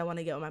in tune I want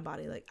to get with my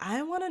body. Like,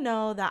 I want to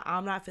know that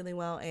I'm not feeling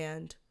well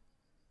and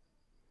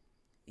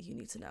you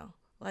need to know.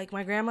 Like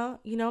my grandma,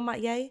 you know, my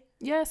yay?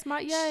 Yes, my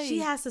yay. She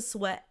has to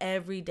sweat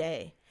every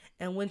day.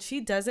 And when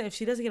she doesn't, if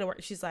she doesn't get to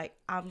work, she's like,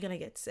 I'm going to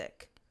get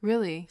sick.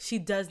 Really? She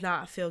does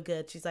not feel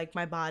good. She's like,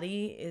 my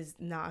body is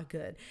not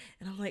good.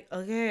 And I'm like,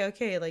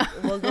 okay. Like,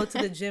 we'll go to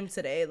the gym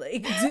today.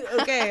 Like,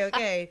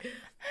 okay.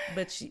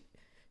 But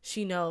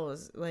she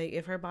knows, like,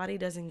 if her body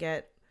doesn't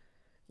get,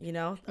 you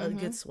know, a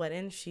good sweat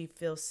in, she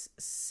feels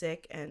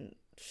sick and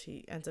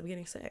she ends up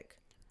getting sick.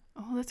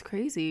 Oh, that's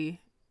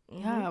crazy.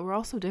 Yeah, we're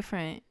all so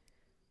different.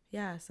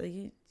 Yeah,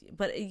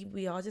 but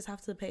we all just have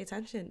to pay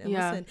attention and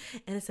listen.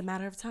 And it's a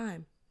matter of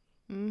time.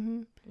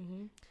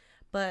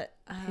 But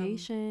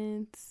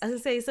patience. I was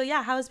gonna say, so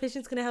yeah, how is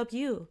patience gonna help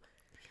you?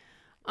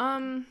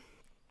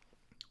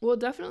 Well,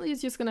 definitely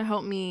it's just gonna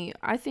help me.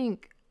 I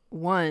think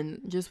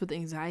just with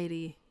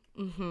anxiety.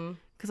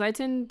 Because I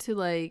tend to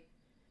like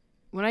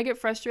when I get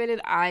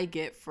frustrated,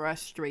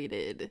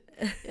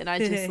 and I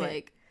just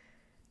like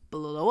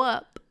blow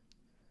up.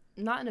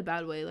 Not in a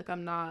bad way. Like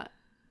I'm not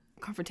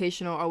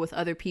confrontational or with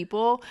other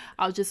people.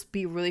 I'll just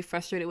be really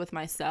frustrated with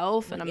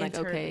myself, and I'm like,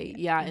 okay,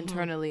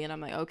 internally, and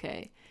I'm like,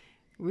 okay.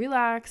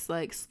 Relax,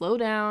 like slow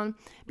down,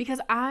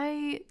 because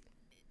I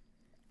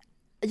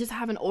just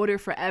have an order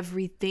for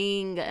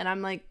everything, and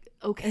I'm like,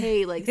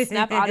 okay, like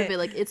snap out of it.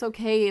 Like it's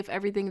okay if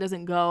everything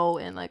doesn't go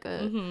in like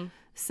a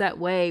set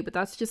way, but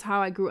that's just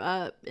how I grew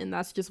up, and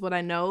that's just what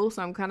I know.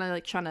 So I'm kind of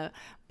like trying to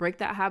break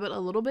that habit a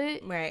little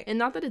bit, right? And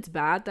not that it's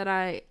bad that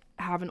I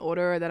have an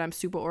order or that I'm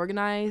super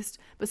organized,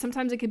 but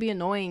sometimes it could be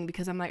annoying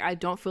because I'm like, I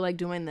don't feel like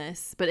doing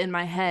this, but in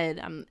my head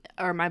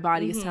my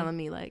body is telling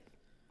me like,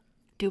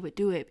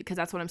 do it because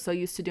that's what I'm so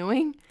used to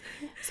doing.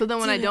 So then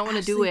when I don't want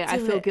to do it, I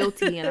feel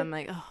guilty, and I'm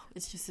like, oh,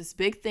 it's just this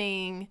big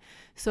thing.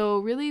 So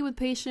really with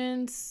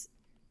patience,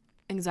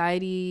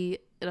 anxiety,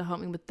 it'll help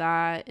me with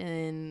that,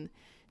 and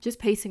just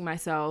pacing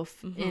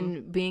myself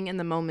and being in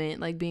the moment,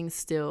 like being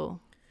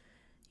still.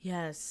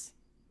 Yes.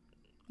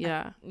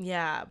 Yeah.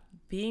 Yeah.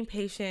 Being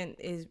patient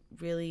is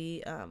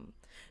really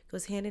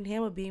goes hand in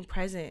hand with being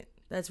present.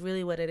 That's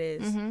really what it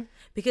is.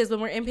 Because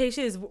when we're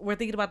impatient, we're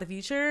thinking about the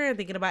future and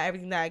thinking about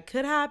everything that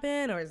could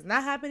happen or is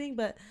not happening.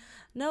 But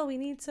no, we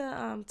need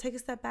to take a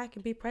step back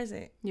and be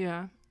present.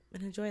 Yeah.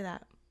 And enjoy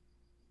that.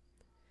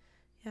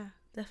 Yeah,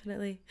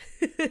 definitely.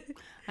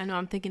 I know,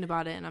 I'm thinking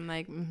about it and I'm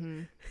like,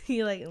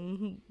 You're like,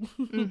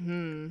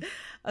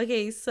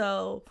 Okay,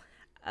 so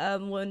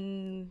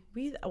when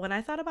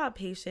I thought about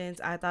patience,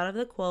 I thought of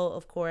the quote,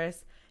 of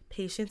course,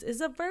 patience is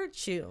a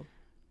virtue.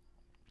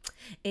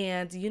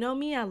 And you know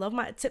me, I love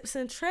my tips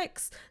and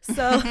tricks.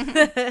 So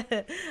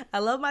I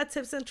love my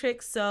tips and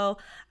tricks. So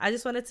I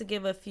just wanted to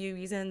give a few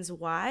reasons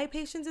why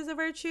patience is a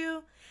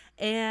virtue.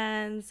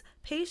 And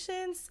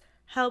patience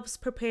helps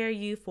prepare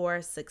you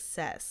for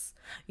success.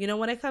 You know,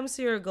 when it comes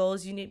to your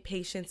goals, you need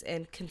patience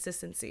and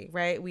consistency,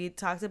 right? We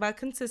talked about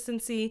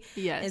consistency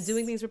and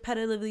doing things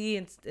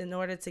repetitively in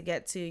order to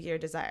get to your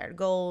desired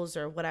goals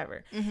or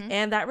whatever.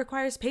 And that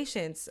requires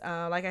patience.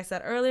 Like I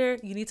said earlier,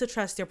 you need to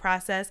trust your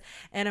process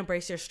and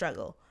embrace your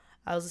struggle.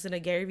 I was listening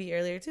to Gary Vee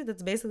earlier too.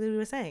 That's basically what he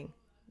was saying.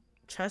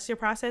 Trust your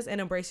process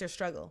and embrace your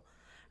struggle,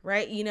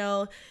 right? You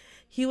know,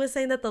 he was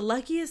saying that the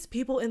luckiest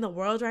people in the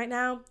world right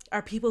now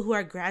are people who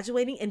are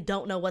graduating and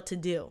don't know what to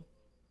do.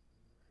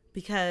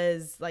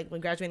 Because like when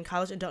graduating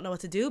college and don't know what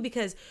to do,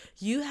 because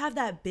you have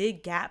that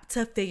big gap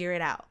to figure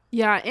it out.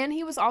 Yeah. And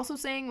he was also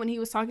saying when he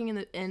was talking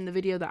in the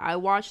video that I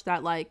watched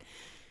that like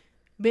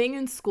being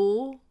in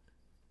school,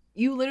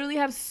 you literally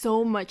have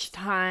so much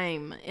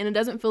time and it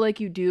doesn't feel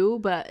like you do.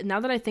 But now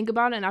that I think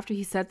about it, and after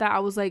he said that, I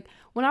was like,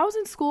 when I was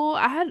in school,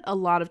 I had a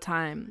lot of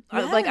time.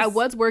 Yes. I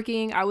was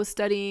working, I was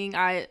studying,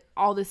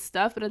 all this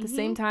stuff. But at the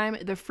same time,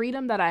 the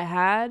freedom that I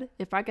had,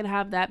 if I could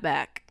have that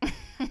back,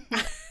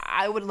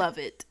 I would love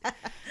it.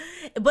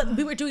 But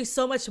we were doing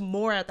so much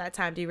more at that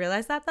time. Do you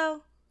realize that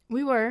though?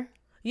 We were.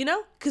 You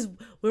know, because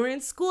we were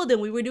in school, then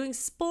we were doing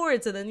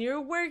sports, and then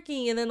you're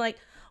working, and then like,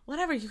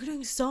 whatever, you're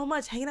doing so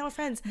much, hanging out with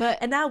friends.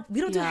 And now we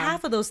don't do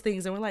half of those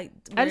things. And we're like,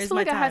 I just feel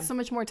like I had so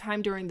much more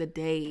time during the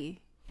day.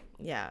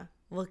 Yeah.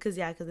 Well, because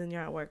then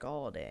you're at work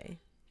all day.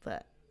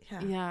 But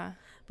yeah.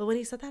 But when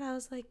he said that, I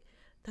was like,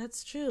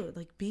 that's true.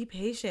 Like, be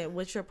patient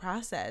with your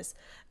process.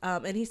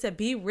 And he said,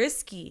 be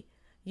risky.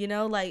 You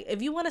know, like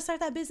if you want to start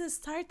that business,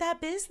 start that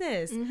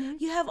business.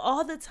 You have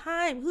all the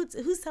time.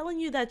 Who's telling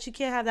you that you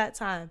can't have that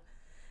time?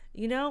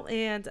 You know,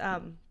 and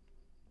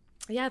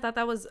I thought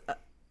that was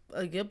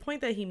a good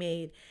point that he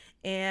made.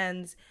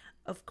 And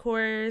of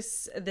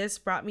course, this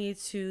brought me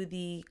to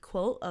the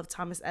quote of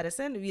Thomas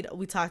Edison.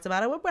 We talked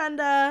about it with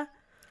Brenda.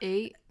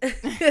 8.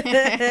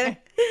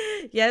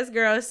 Yes,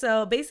 girl.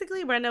 So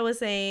basically, Brenda was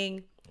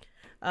saying,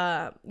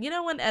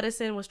 when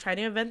Edison was trying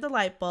to invent the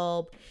light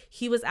bulb,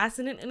 he was asked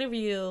in an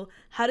interview,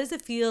 how does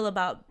it feel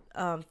about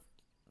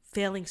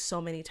failing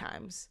so many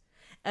times?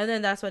 And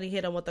then that's when he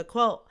hit him with the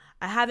quote,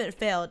 I haven't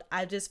failed.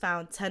 I just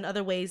found 10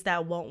 other ways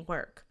that won't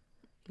work.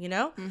 You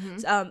know?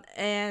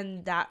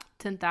 And that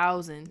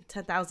 10,000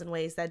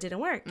 ways that didn't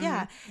work.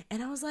 Yeah.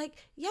 And I was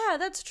like, yeah,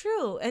 that's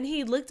true. And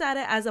he looked at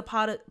it as a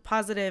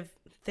positive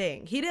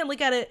thing. He didn't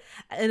look at it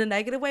in a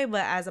negative way,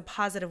 but as a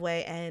positive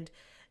way. And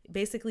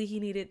basically he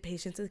needed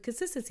patience and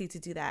consistency to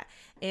do that.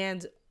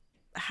 And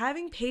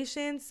having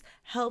patience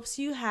helps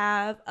you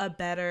have a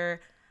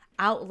better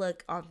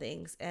outlook on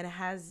things. And it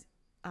has,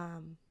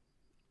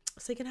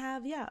 so you can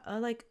have,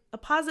 a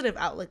positive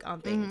outlook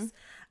on things.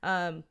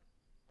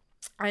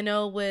 I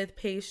know with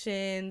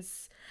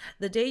patience,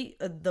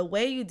 the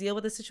way you deal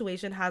with a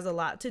situation has a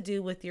lot to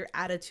do with your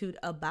attitude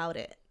about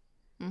it.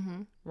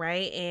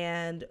 Right?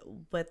 And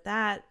with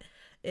that,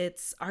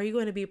 are you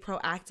going to be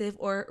proactive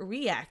or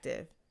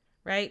reactive?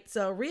 Right?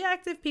 So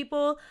reactive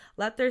people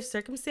let their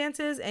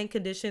circumstances and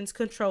conditions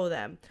control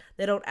them.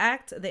 They don't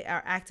act, they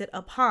are acted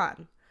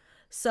upon.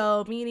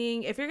 So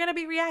meaning if you're going to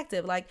be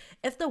reactive, like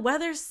if the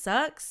weather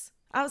sucks,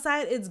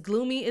 outside, it's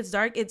gloomy, it's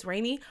dark, it's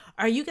rainy,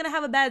 are you going to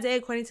have a bad day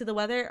according to the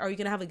weather, or are you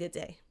going to have a good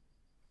day?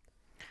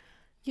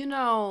 You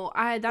know,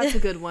 that's a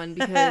good one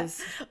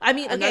because I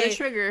mean, another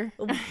trigger.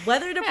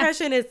 Weather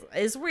depression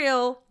is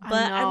real,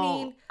 but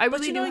I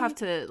really do have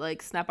to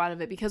like snap out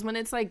of it because when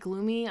it's like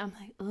gloomy, I'm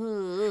like,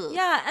 ugh.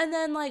 Yeah, and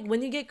then like when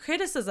we get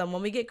criticism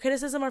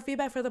or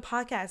feedback for the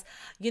podcast,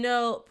 you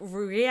know,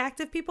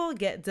 reactive people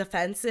get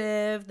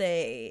defensive,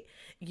 they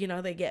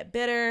get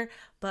bitter,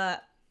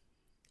 but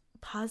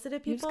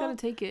positive people, you just gotta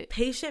take it.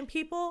 Patient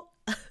people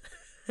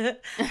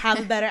have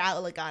a better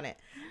outlook on it,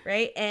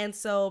 right? And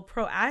so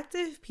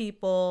proactive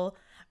people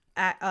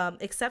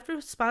accept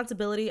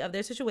responsibility of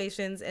their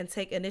situations and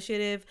take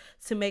initiative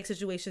to make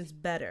situations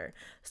better.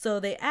 So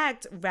they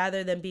act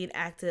rather than being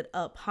acted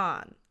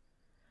upon.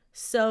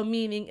 So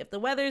meaning if the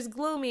weather's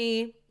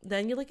gloomy,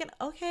 then you're looking,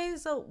 okay,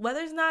 so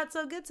weather's not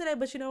so good today,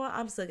 but you know what?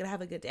 I'm still gonna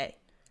have a good day.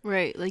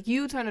 Right. Like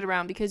you turn it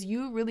around because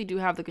you really do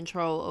have the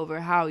control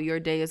over how your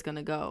day is going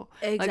to go.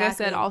 Exactly. Like I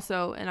said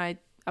also in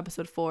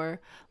episode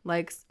 4,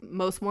 like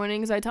most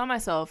mornings I tell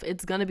myself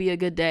it's going to be a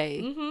good day.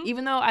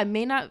 Even though I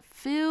may not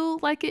feel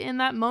like it in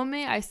that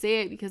moment, I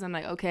say it because I'm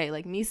like, okay,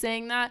 like me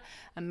saying that,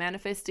 I'm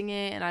manifesting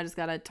it, and I just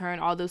got to turn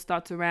all those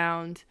thoughts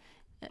around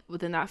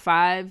within that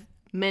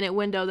 5-minute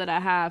window that I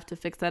have to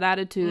fix that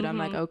attitude. I'm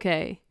like,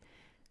 okay,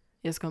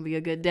 it's going to be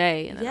a good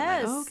day. And then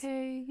I'm like,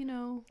 okay, you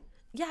know.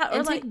 Yeah, or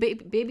and like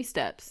baby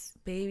steps.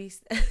 Baby.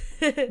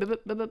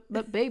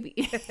 But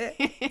baby.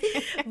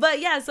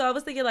 But yeah, so I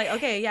was thinking like,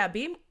 okay, yeah,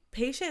 being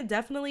patient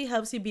definitely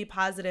helps you be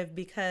positive,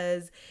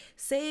 because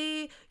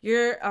say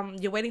you're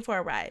waiting for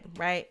a ride,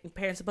 right? Your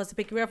parents are supposed to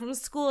pick you up from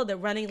school, they're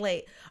running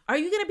late. Are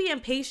you gonna be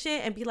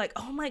impatient and be like,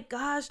 oh my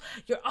gosh,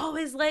 you're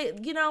always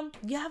late? You know,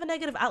 you have a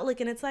negative outlook,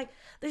 and it's like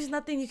there's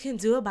nothing you can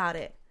do about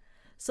it.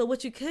 So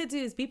what you could do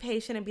is be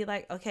patient and be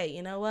like, okay,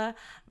 you know what?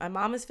 My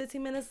mom is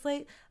 15 minutes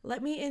late.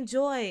 Let me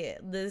enjoy it.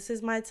 This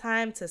is my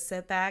time to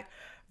sit back,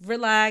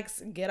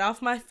 relax, get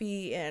off my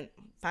feet, and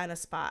find a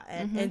spot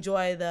and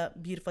enjoy the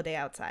beautiful day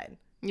outside.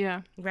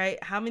 Yeah.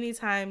 Right? How many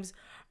times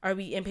are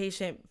we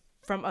impatient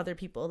from other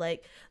people?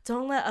 Like,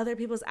 don't let other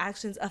people's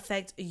actions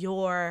affect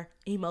your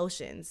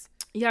emotions.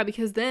 Yeah,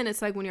 because then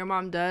it's like when your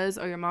mom does,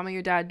 or your mom and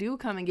your dad do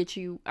come and get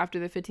you after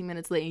they're 15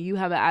 minutes late and you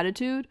have an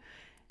attitude,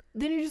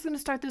 then you're just going to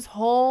start this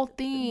whole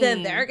thing.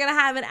 Then they're going to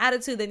have an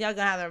attitude. Then y'all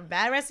going to have a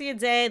bad rest of your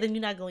day. Then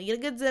you're not going to eat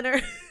a good dinner.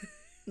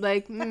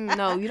 Like,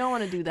 no, you don't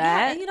want to do that.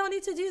 Yeah, and you don't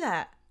need to do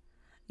that.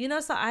 You know,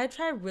 so I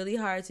try really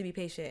hard to be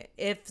patient.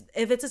 If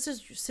it's a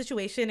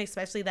situation,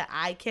 especially that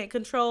I can't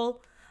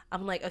control,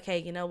 I'm like, okay,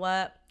 you know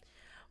what?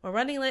 We're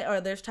running late,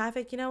 or there's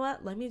traffic. You know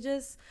what? Let me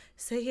just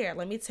sit here.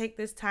 Let me take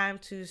this time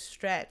to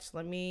stretch.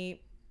 Let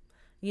me,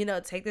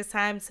 take this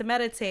time to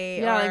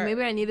meditate. Yeah, like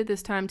maybe I needed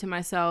this time to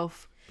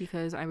myself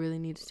because I really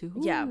needed to.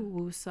 Yeah.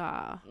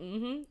 Woosah.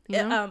 Mm-hmm.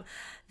 Yeah,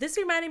 this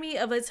reminded me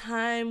of a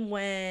time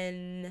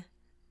when...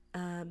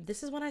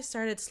 this is when I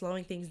started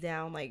slowing things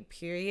down, like,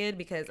 period,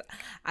 because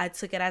I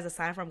took it as a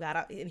sign from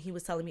God, and he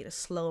was telling me to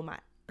slow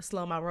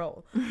my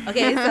roll.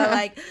 Okay,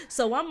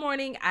 so one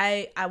morning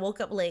I woke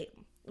up late.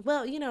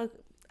 Well,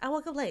 I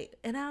woke up late,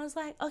 and I was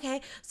like, okay.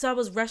 So I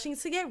was rushing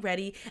to get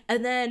ready,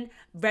 and then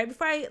right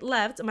before I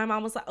left, my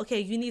mom was like, okay,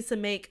 you need to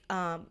make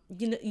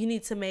you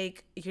need to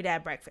make your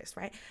dad breakfast,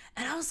 right?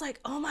 And I was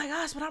like, oh my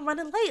gosh, but I'm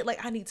running late.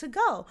 Like, I need to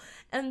go.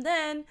 And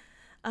then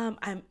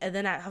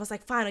I was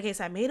like, fine, okay.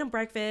 So I made him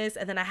breakfast,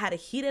 and then I had to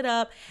heat it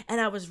up,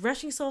 and I was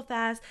rushing so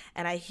fast,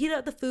 and I heated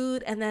up the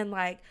food, and then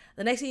like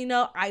the next thing you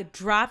know, I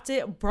dropped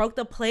it, broke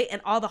the plate,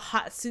 and all the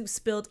hot soup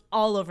spilled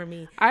all over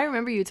me. I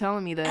remember you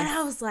telling me this, and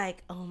I was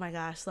like, oh my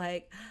gosh,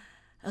 like,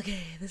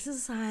 okay, this is a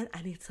sign.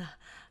 I need to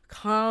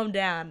calm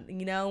down,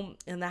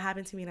 and that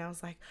happened to me, and I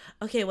was like,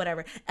 okay,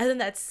 whatever. And then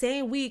that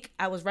same week,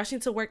 I was rushing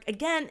to work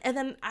again, and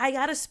then I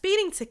got a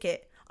speeding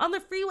ticket on the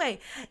freeway.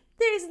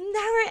 There's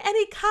never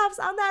any cops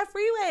on that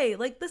freeway.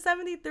 Like the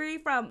 73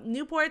 from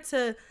Newport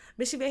to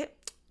Mission Bay,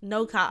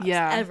 no cops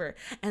ever.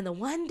 And the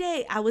one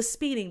day I was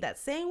speeding, that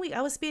same week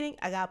I was speeding,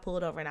 I got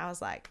pulled over, and I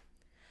was like,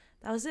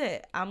 that was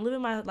it. I'm living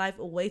my life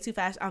way too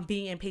fast. I'm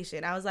being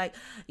impatient. I was like,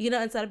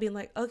 instead of being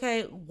like,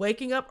 okay,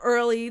 waking up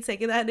early,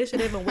 taking that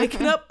initiative and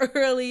waking up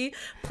early,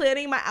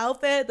 planning my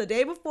outfit the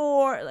day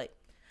before. Like,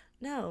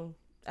 no,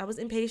 I was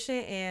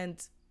impatient,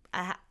 and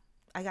I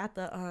got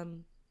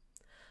the,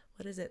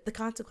 the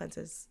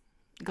consequences.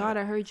 God,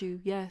 I heard you.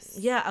 Yes.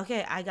 Yeah.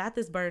 Okay. I got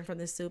this burn from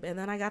this soup, and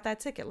then I got that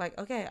ticket. Like,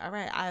 okay, all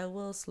right, I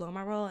will slow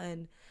my roll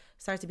and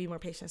start to be more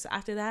patient. So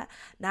after that,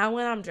 now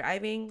when I'm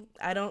driving,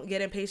 I don't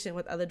get impatient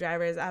with other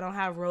drivers. I don't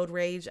have road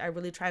rage. I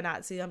really try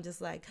not to. I'm just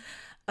like,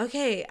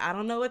 okay, I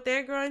don't know what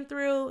they're going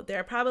through.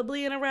 They're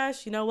probably in a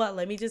rush. You know what?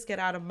 Let me just get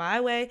out of my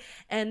way.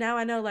 And now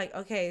I know, like,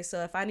 okay,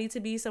 so if I need to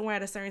be somewhere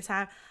at a certain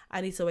time, I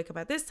need to wake up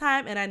at this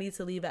time, and I need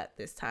to leave at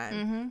this time.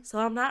 Mm-hmm. So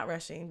I'm not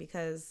rushing,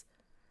 because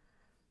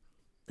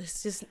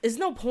it's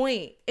no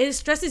point. It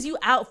stresses you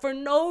out for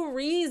no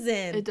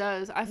reason. It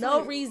does. I feel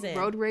no reason.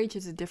 Road rage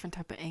is a different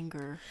type of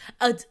anger.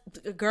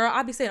 Girl,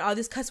 I'll be saying all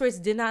these cuss words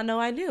did not know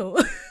I knew.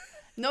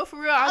 No,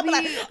 for real. I'll be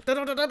like,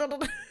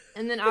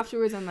 and then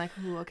afterwards I'm like,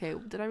 ooh, okay,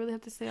 did I really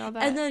have to say all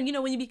that? And then,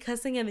 when you be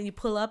cussing and then you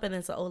pull up and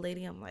it's an old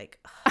lady, I'm like,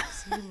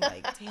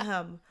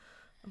 damn.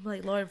 I'm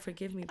like, Lord,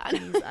 forgive me,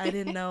 please. I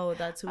didn't know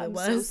that's who it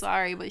was. I'm so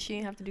sorry, but she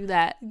didn't have to do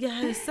that.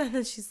 Yes. And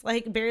then she's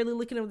like barely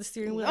looking over the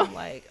steering wheel. I'm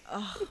like,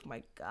 oh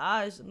my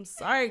gosh, I'm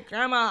sorry,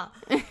 Grandma.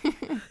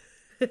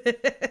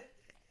 But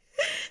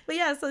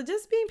yeah, so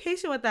just being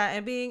patient with that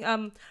and being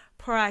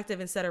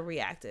proactive instead of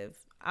reactive.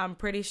 I'm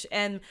pretty sure.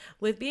 And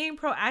with being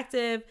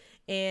proactive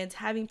and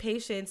having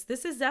patience,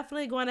 this is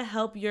definitely going to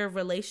help your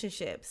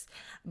relationships.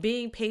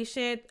 Being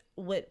patient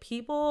with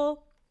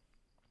people,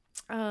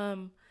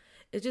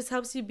 it just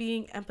helps you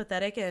being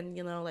empathetic, and,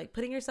 like,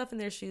 putting yourself in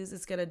their shoes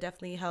is going to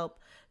definitely help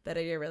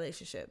better your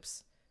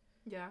relationships.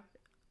 Yeah.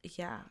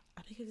 Yeah.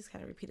 I think I just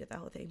kind of repeated that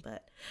whole thing.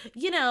 But,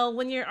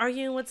 when you're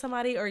arguing with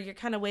somebody or you're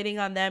kind of waiting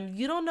on them,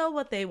 you don't know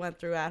what they went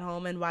through at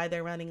home and why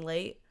they're running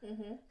late.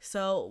 Mm-hmm.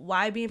 So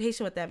why being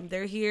patient with them?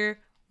 They're here.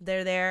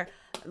 They're there.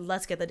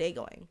 Let's get the day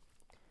going.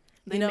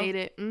 They made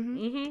it. Mm-hmm.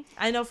 Mm-hmm.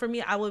 I know for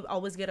me, I would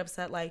always get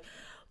upset, like,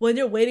 when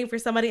you're waiting for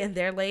somebody and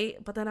they're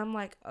late. But then I'm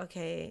like,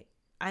 okay,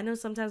 I know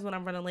sometimes when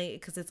I'm running late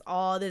because it's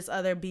all this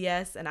other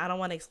BS and I don't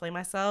want to explain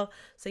myself.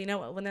 So,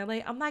 when they're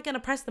late, I'm not going to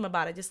press them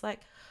about it. Just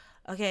like,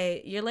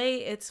 okay, you're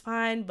late. It's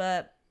fine,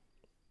 but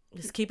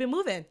just keep it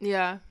moving.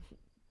 Yeah.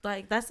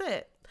 Like, that's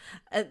it.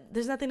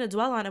 There's nothing to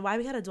dwell on. And why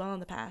we got to dwell on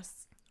the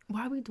past?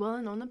 Why are we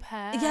dwelling on the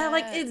past? Yeah,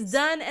 like, it's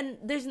done and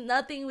there's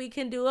nothing we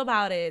can do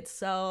about it.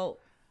 So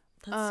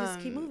let's just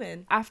keep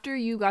moving. After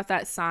you got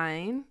that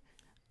sign,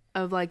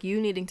 of like you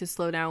needing to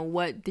slow down,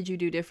 what did you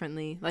do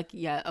differently? Like,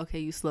 yeah, okay,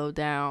 you slowed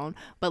down,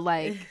 but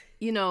like,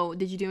 you know,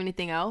 did you do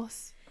anything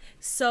else?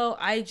 So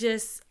I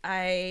just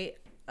like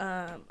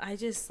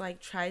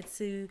tried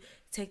to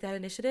take that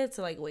initiative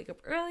to like wake up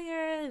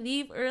earlier,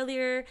 leave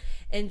earlier,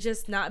 and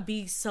just not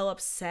be so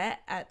upset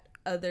at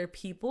other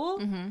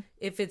people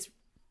if it's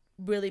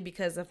really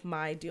because of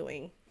my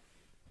doing.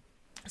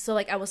 So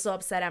like I was so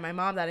upset at my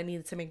mom that I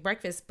needed to make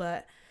breakfast,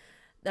 but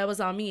that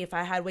was on me. If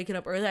I had waken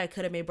up earlier, I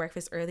could have made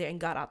breakfast earlier and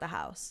got out the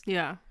house.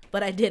 Yeah.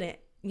 But I didn't,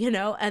 you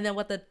know? And then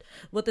with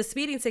the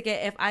speeding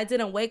ticket, if I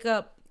didn't wake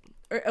up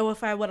or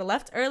if I would have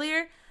left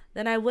earlier,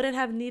 then I wouldn't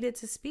have needed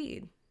to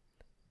speed.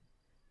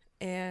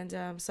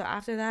 And so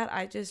after that,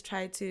 I just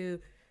tried to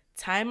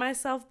time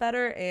myself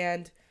better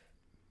and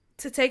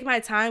to take my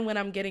time when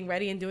I'm getting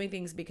ready and doing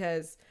things,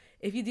 because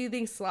if you do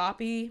things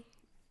sloppy,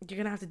 you're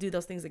going to have to do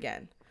those things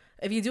again.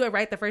 If you do it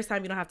right the first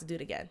time, you don't have to do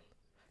it again.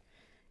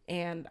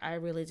 And I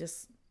really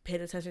just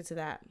paid attention to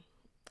that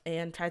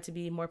and tried to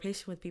be more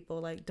patient with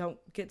people. Like, don't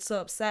get so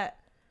upset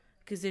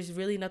because there's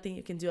really nothing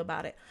you can do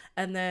about it.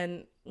 And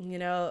then, you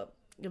know,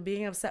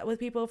 being upset with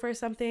people for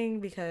something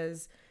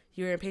because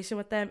you're impatient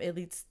with them, it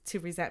leads to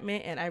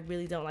resentment. And I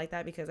really don't like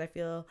that because I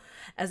feel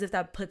as if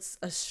that puts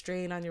a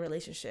strain on your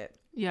relationship.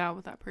 Yeah,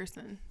 with that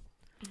person.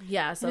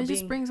 Yeah. So and it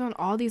just brings on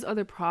all these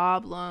other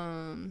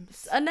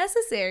problems.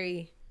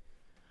 Unnecessary.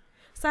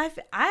 So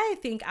I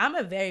think I'm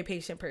a very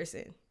patient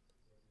person.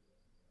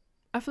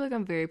 I feel like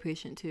I'm very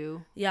patient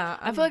too. Yeah.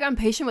 I feel like I'm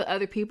patient with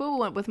other people,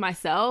 with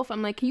myself.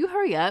 I'm like, can you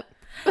hurry up?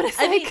 But it's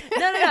mean,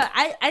 no.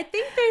 I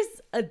think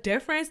there's a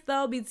difference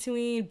though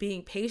between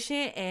being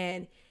patient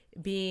and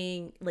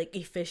being like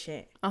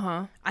efficient.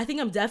 I think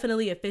I'm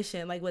definitely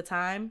efficient, like with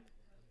time,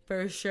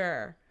 for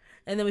sure.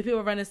 And then when people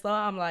are running slow,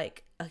 I'm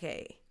like,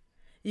 okay,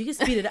 you can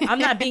speed it up. I'm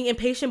not being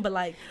impatient, but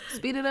like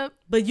speed it up.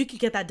 But you can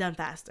get that done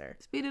faster.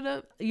 Speed it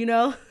up. You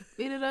know?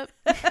 Speed it up.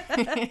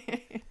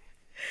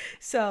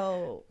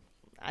 So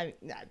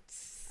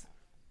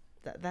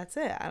that's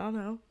it. I don't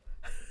know.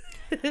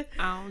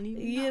 I don't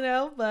even know. You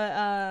know,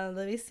 but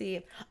let me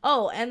see.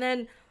 Oh, and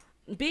then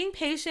being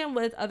patient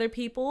with other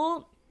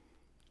people.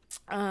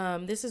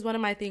 This is one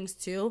of my things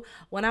too.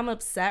 When I'm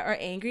upset or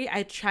angry,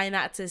 I try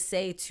not to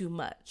say too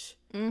much.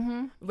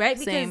 Right?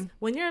 Because Same.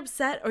 When you're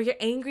upset or you're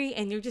angry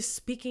and you're just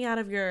speaking out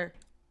of your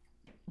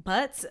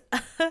butt,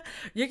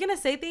 you're gonna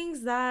say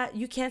things that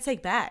you can't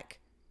take back.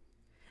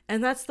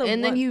 And that's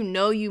then you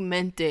know you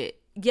meant it.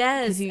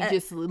 Yes. Because you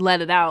just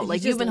let it out.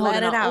 Like you've been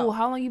holding on. Oh,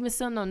 how long you been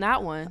sitting on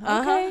that one?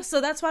 Okay. So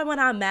that's why when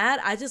I'm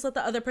mad, I just let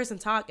the other person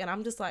talk and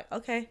I'm just like,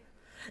 okay.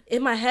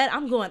 In my head,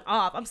 I'm going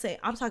off. I'm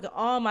talking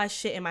all my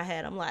shit in my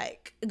head. I'm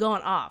like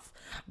going off.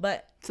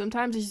 But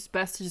sometimes it's just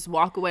best to just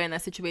walk away in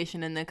that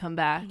situation and then come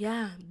back.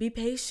 Yeah. Be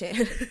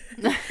patient.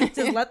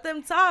 Just let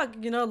them talk,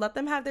 you know, let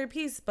them have their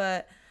peace.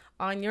 But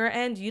on your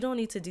end, you don't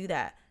need to do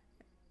that.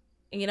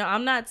 You know,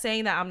 I'm not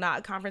saying that I'm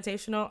not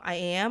confrontational. I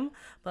am.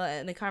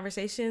 But in the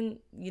conversation,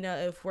 you know,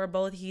 if we're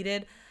both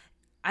heated,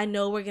 I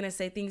know we're going to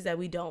say things that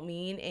we don't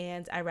mean.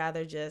 And I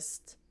rather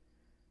just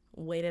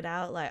wait it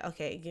out. Like,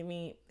 okay, give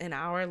me an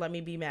hour. Let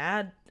me be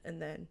mad.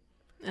 And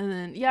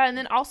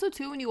then also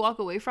too, when you walk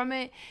away from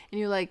it and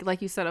you're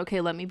like you said, okay,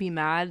 let me be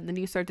mad. Then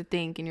you start to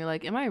think and you're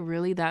like, am I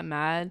really that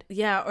mad?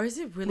 Yeah. Or is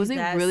it really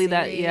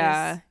that?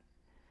 Yeah.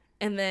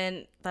 And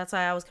then that's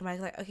why I was coming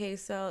back like, okay,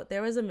 so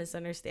there was a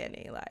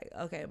misunderstanding. Like,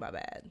 okay, my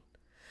bad.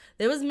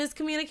 There was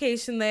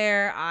miscommunication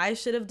there. I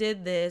should have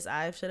did this.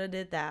 I should have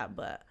did that.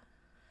 But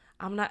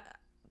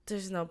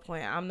there's no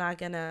point. I'm not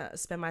going to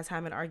spend my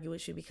time and argue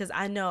with you because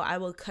I know I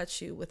will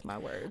cut you with my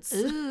words.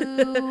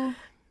 Ooh.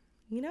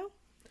 You know?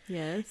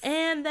 Yes.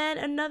 And then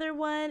another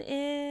one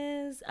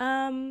is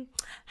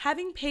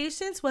having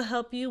patience will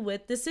help you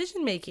with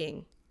decision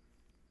making.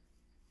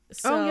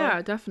 So, oh,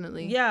 yeah,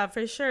 definitely. Yeah,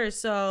 for sure.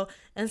 So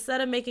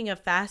instead of making a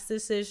fast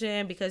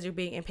decision because you're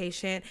being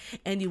impatient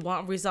and you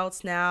want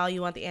results now,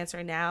 you want the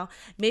answer now,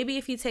 maybe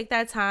if you take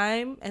that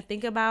time and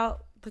think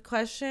about the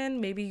question,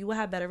 maybe you will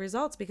have better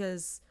results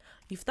because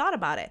you've thought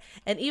about it.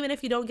 And even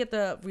if you don't get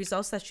the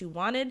results that you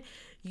wanted,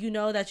 you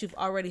know that you've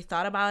already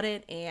thought about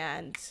it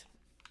and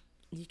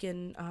you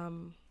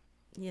can,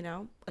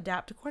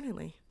 adapt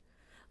accordingly.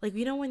 Like,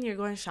 you know, when you're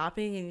going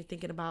shopping and you're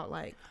thinking about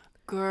like,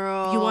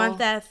 girl, you want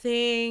that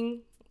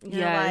thing.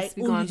 Yes, like,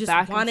 you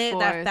just want it,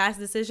 that fast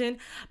decision.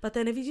 But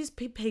then if you just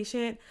be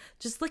patient,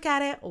 just look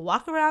at it,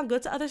 walk around, go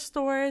to other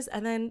stores,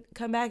 and then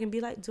come back and be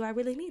like, do I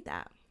really need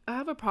that? I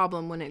have a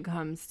problem when it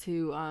comes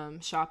to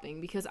shopping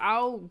because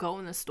I'll go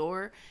in the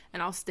store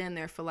and I'll stand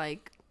there for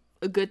like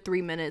a good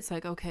 3 minutes.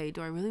 Like, okay,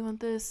 do I really want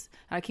this?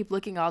 And I keep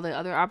looking at all the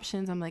other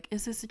options. I'm like,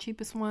 is this the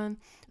cheapest one?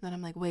 And then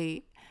I'm like,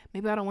 wait,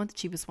 maybe I don't want the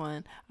cheapest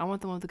one. I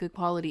want the one with the good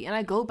quality. And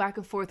I go back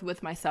and forth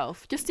with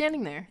myself, just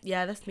standing there.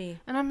 Yeah, that's me.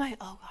 And I'm like,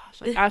 oh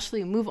gosh, like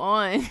Ashley, move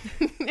on.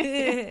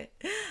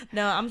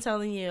 No, I'm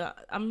telling you,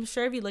 I'm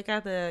sure if you look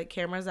at the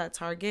cameras at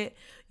Target,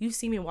 you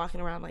see me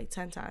walking around like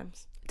 10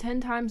 times.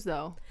 10 times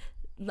though.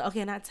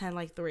 Okay, not 10,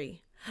 like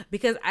 3.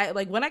 Because I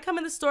like when I come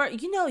in the store,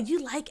 you know,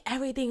 you like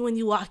everything when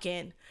you walk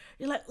in.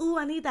 You're like, ooh,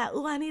 I need that.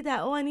 Ooh, I need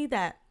that. Oh, I need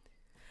that.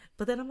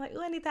 But then I'm like,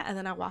 oh, I need that. And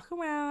then I walk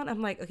around.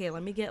 I'm like, okay,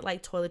 let me get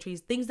like toiletries,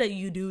 things that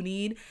you do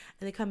need.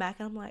 And they come back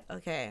and I'm like,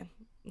 okay,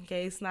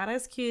 it's not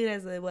as cute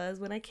as it was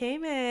when I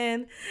came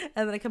in.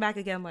 And then I come back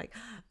again. I'm like,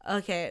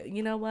 okay,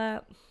 you know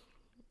what?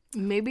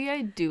 Maybe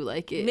I do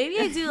like it.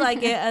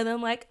 And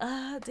I'm like,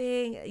 oh,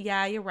 dang.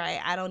 Yeah, you're right.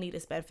 I don't need to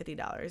spend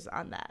 $50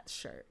 on that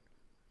shirt.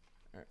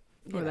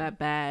 Or that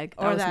bag.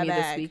 That was me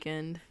this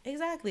weekend.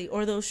 Exactly.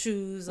 Or those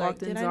shoes.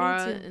 Walked in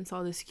Zara and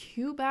saw this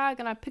cute bag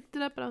and I picked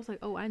it up and I was like,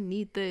 oh, I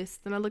need this.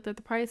 Then I looked at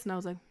the price and I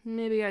was like,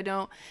 maybe I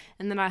don't.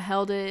 And then I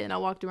held it and I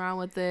walked around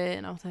with it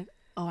and I was like,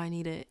 oh, I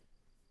need it.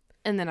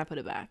 And then I put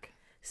it back.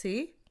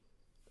 See?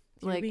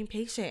 You're being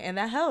patient, and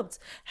that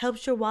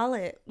helped your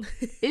wallet.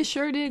 It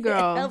sure did,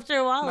 girl. It helped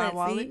your wallet. My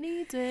wallet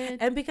needs it.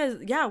 And because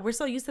we're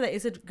so used to that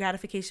instant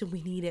gratification,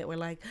 we need it. We're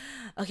like,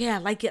 okay, I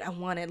like it, I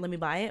want it, let me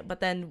buy it.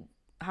 But then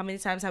how many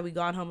times have we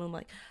gone home and I'm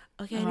like,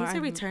 okay, I need to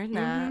return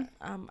that.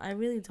 I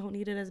really don't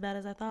need it as bad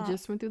as I thought.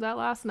 Just went through that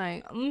last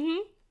night.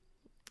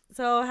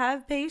 So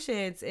have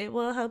patience. It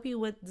will help you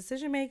with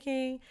decision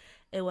making.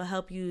 It will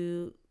help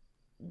you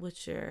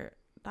with your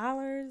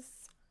dollars.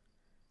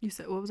 You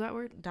said, what was that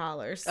word?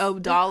 Dollars. Oh,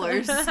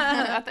 dollars.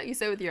 I thought you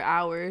said with your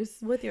hours.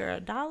 With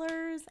your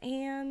dollars.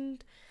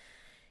 And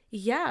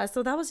yeah,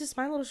 so that was just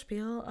my little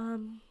spiel.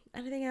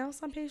 Anything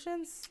else on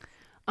patience?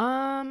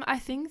 I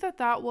think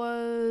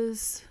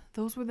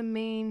those were the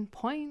main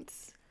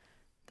points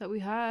that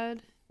we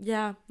had.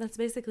 Yeah, that's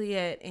basically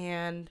it.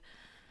 And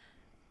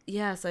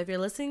yeah, so if you're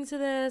listening to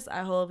this,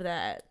 I hope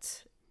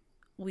that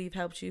we've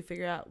helped you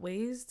figure out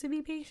ways to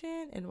be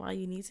patient and why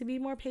you need to be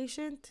more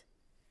patient.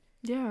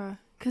 Yeah,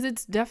 because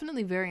it's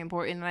definitely very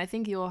important, and I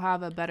think you'll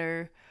have a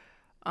better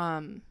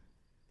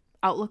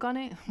outlook on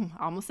it.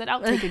 I almost said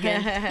outtake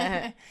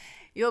again.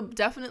 You'll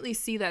definitely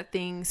see that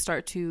things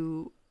start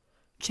to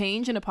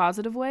change in a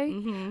positive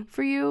way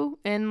for you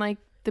and like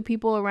the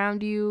people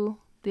around you,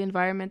 the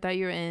environment that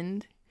you're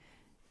in,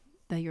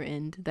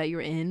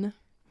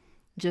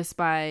 just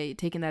by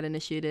taking that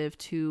initiative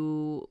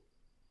to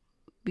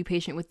be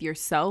patient with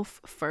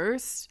yourself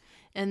first,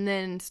 and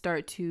then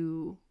start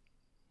to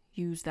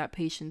use that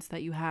patience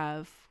that you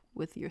have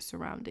with your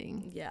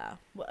surrounding. Yeah,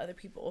 with other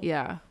people.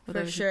 Yeah,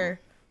 for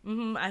sure.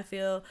 I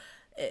feel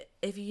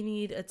if you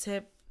need a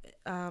tip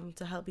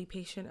to help be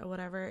patient or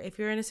whatever, if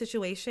you're in a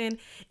situation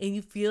and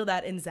you feel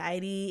that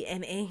anxiety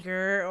and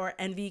anger or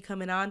envy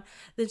coming on,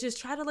 then just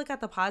try to look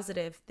at the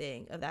positive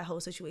thing of that whole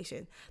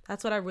situation.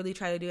 That's what I really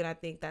try to do, and I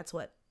think that's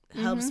what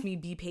helps me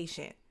be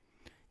patient.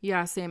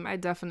 Yeah, same. I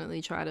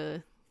definitely try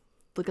to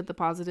look at the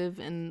positive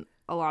in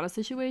a lot of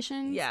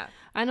situations. Yeah.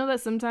 I know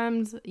that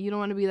sometimes you don't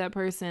want to be that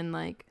person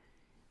like,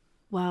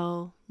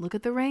 well, look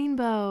at the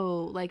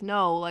rainbow. Like,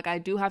 no, like I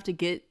do have to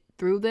get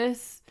through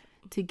this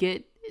to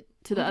get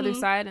to the other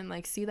side and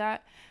like see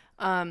that.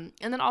 And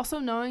then also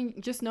knowing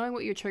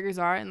what your triggers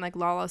are. And like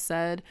Lala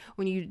said,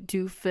 when you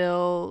do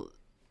feel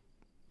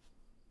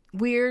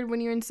weird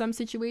when you're in some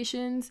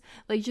situations,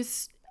 like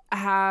just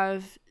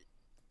have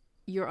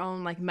your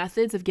own like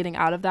methods of getting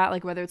out of that,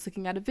 like whether it's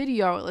looking at a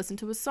video or listen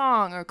to a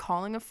song or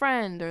calling a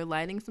friend or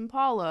lighting some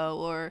Paulo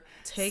or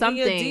taking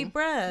something. A deep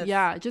breath.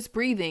 Yeah, just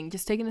breathing,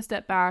 just taking a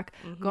step back,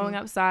 going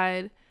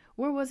outside.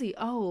 Where was he?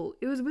 Oh,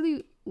 it was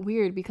really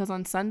weird because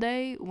on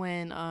Sunday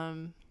when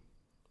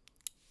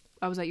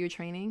I was at your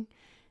training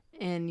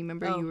and you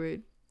remember you were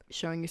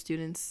showing your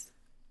students,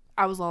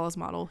 I was Lala's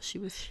model, she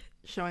was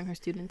showing her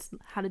students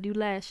how to do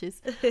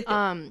lashes. But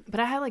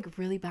I had like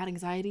really bad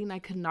anxiety and I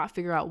could not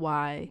figure out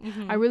why.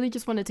 I really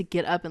just wanted to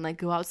get up and like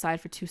go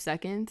outside for 2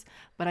 seconds,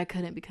 but I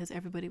couldn't because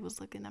everybody was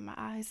looking at my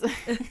eyes.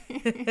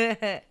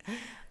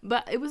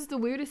 But it was the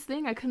weirdest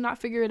thing. I could not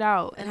figure it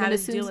out. And how did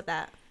you deal with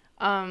that?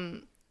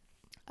 I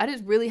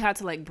just really had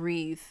to like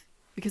breathe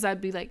because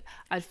I'd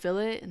feel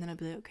it and then I'd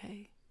be like,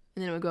 okay.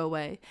 And then it would go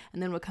away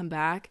and then it would come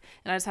back.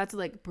 And I just had to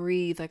like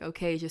breathe, like,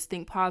 okay, just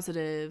think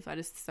positive. I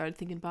just started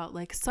thinking about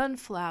like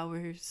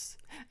sunflowers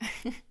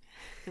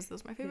because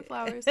those are my favorite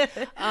flowers.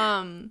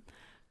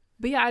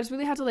 But yeah, I just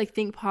really had to like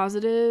think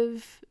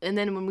positive. And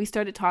then when we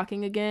started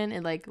talking again,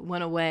 it like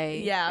went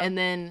away. Yeah. And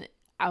then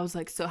I was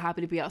like so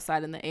happy to be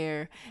outside in the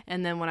air.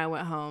 And then when I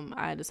went home,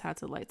 I just had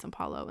to light some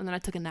Paulo. And then I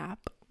took a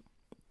nap.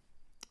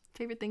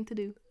 Favorite thing to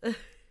do.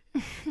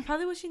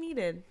 Probably what you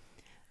needed.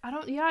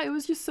 It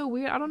was just so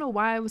weird. I don't know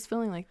why I was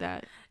feeling like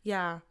that.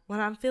 Yeah. When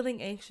I'm feeling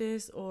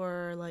anxious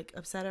or like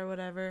upset or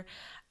whatever,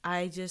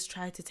 I just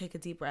try to take a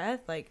deep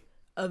breath, like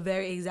a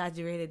very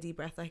exaggerated deep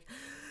breath, like,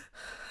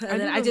 and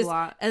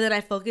then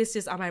I focus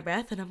just on my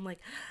breath and I'm like,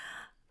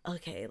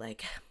 okay,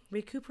 like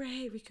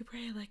recuperate,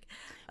 like,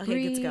 okay,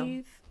 breathe. Good to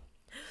go.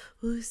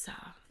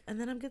 Woosah. And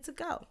then I'm good to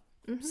go.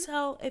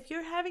 So if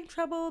you're having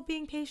trouble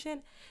being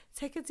patient,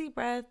 take a deep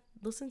breath,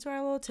 listen to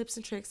our little tips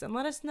and tricks, and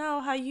let us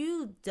know how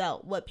you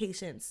dealt with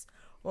patience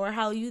or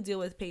how you deal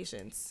with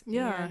patience.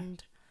 Yeah.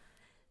 And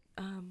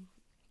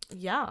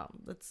yeah,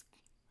 that's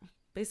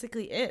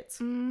basically it.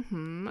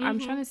 I'm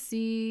trying to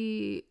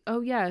see.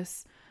 Oh,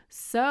 yes.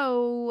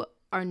 So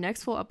our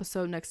next full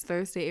episode next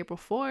Thursday, April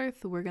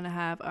 4th, we're going to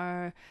have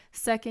our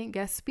second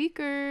guest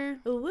speaker.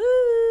 Woo!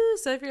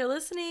 So if you're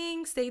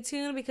listening, stay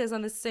tuned because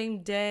on the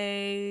same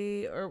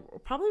day or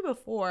probably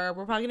before,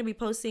 we're probably going to be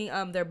posting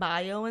their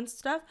bio and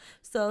stuff.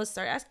 So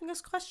start asking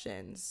us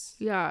questions.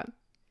 Yeah.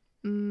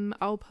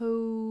 I'll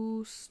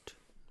post.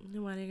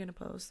 When are you going to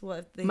post?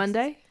 What?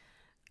 Monday?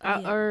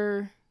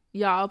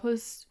 I'll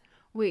post.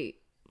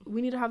 Wait,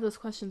 we need to have those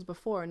questions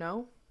before,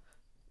 no?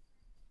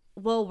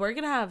 Well, we're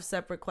going to have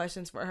separate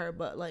questions for her,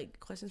 but like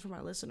questions from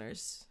our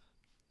listeners.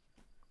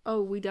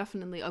 Oh, we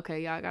definitely.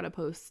 Okay, yeah, I got to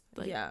post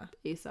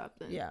ASAP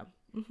then. Yeah.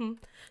 Mm-hmm.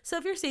 So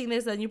if you're seeing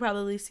this, then you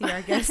probably see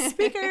our guest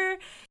speaker.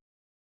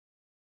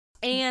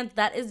 And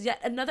that is yet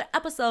another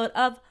episode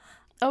of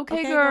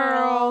Okay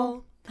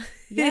Girl.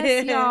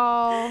 Yes,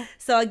 y'all.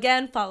 So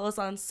again, follow us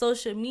on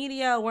social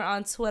media. We're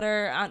on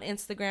Twitter, on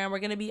Instagram. We're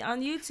going to be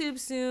on YouTube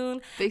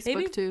soon.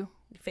 Facebook too.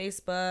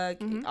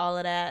 Facebook, all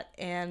of that.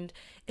 And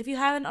if you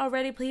haven't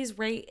already, please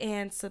rate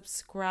and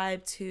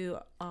subscribe to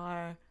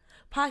our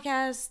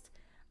podcast.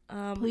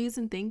 Please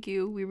and thank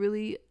you. We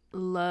really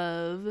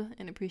love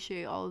and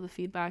appreciate all of the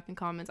feedback and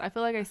comments. I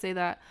feel like I say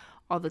that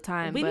all the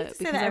time, but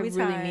because I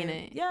really mean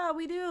it. Yeah,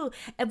 we do.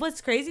 And what's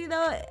crazy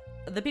though,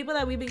 the people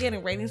that we've been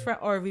getting ratings from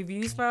or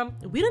reviews from,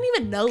 we don't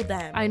even know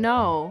them. I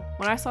know.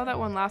 When I saw that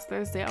one last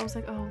Thursday, I was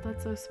like, oh,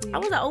 that's so sweet. I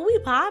was like, oh, we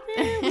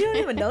popping? We don't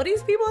even know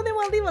these people and they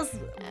want to leave us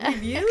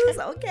reviews?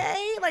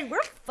 Okay. Like,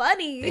 we're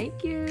funny.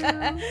 Thank you.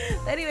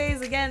 Anyways,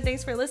 again,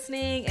 thanks for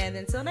listening. And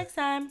until next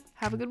time.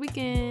 Have a good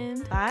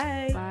weekend.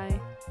 Bye.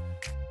 Bye.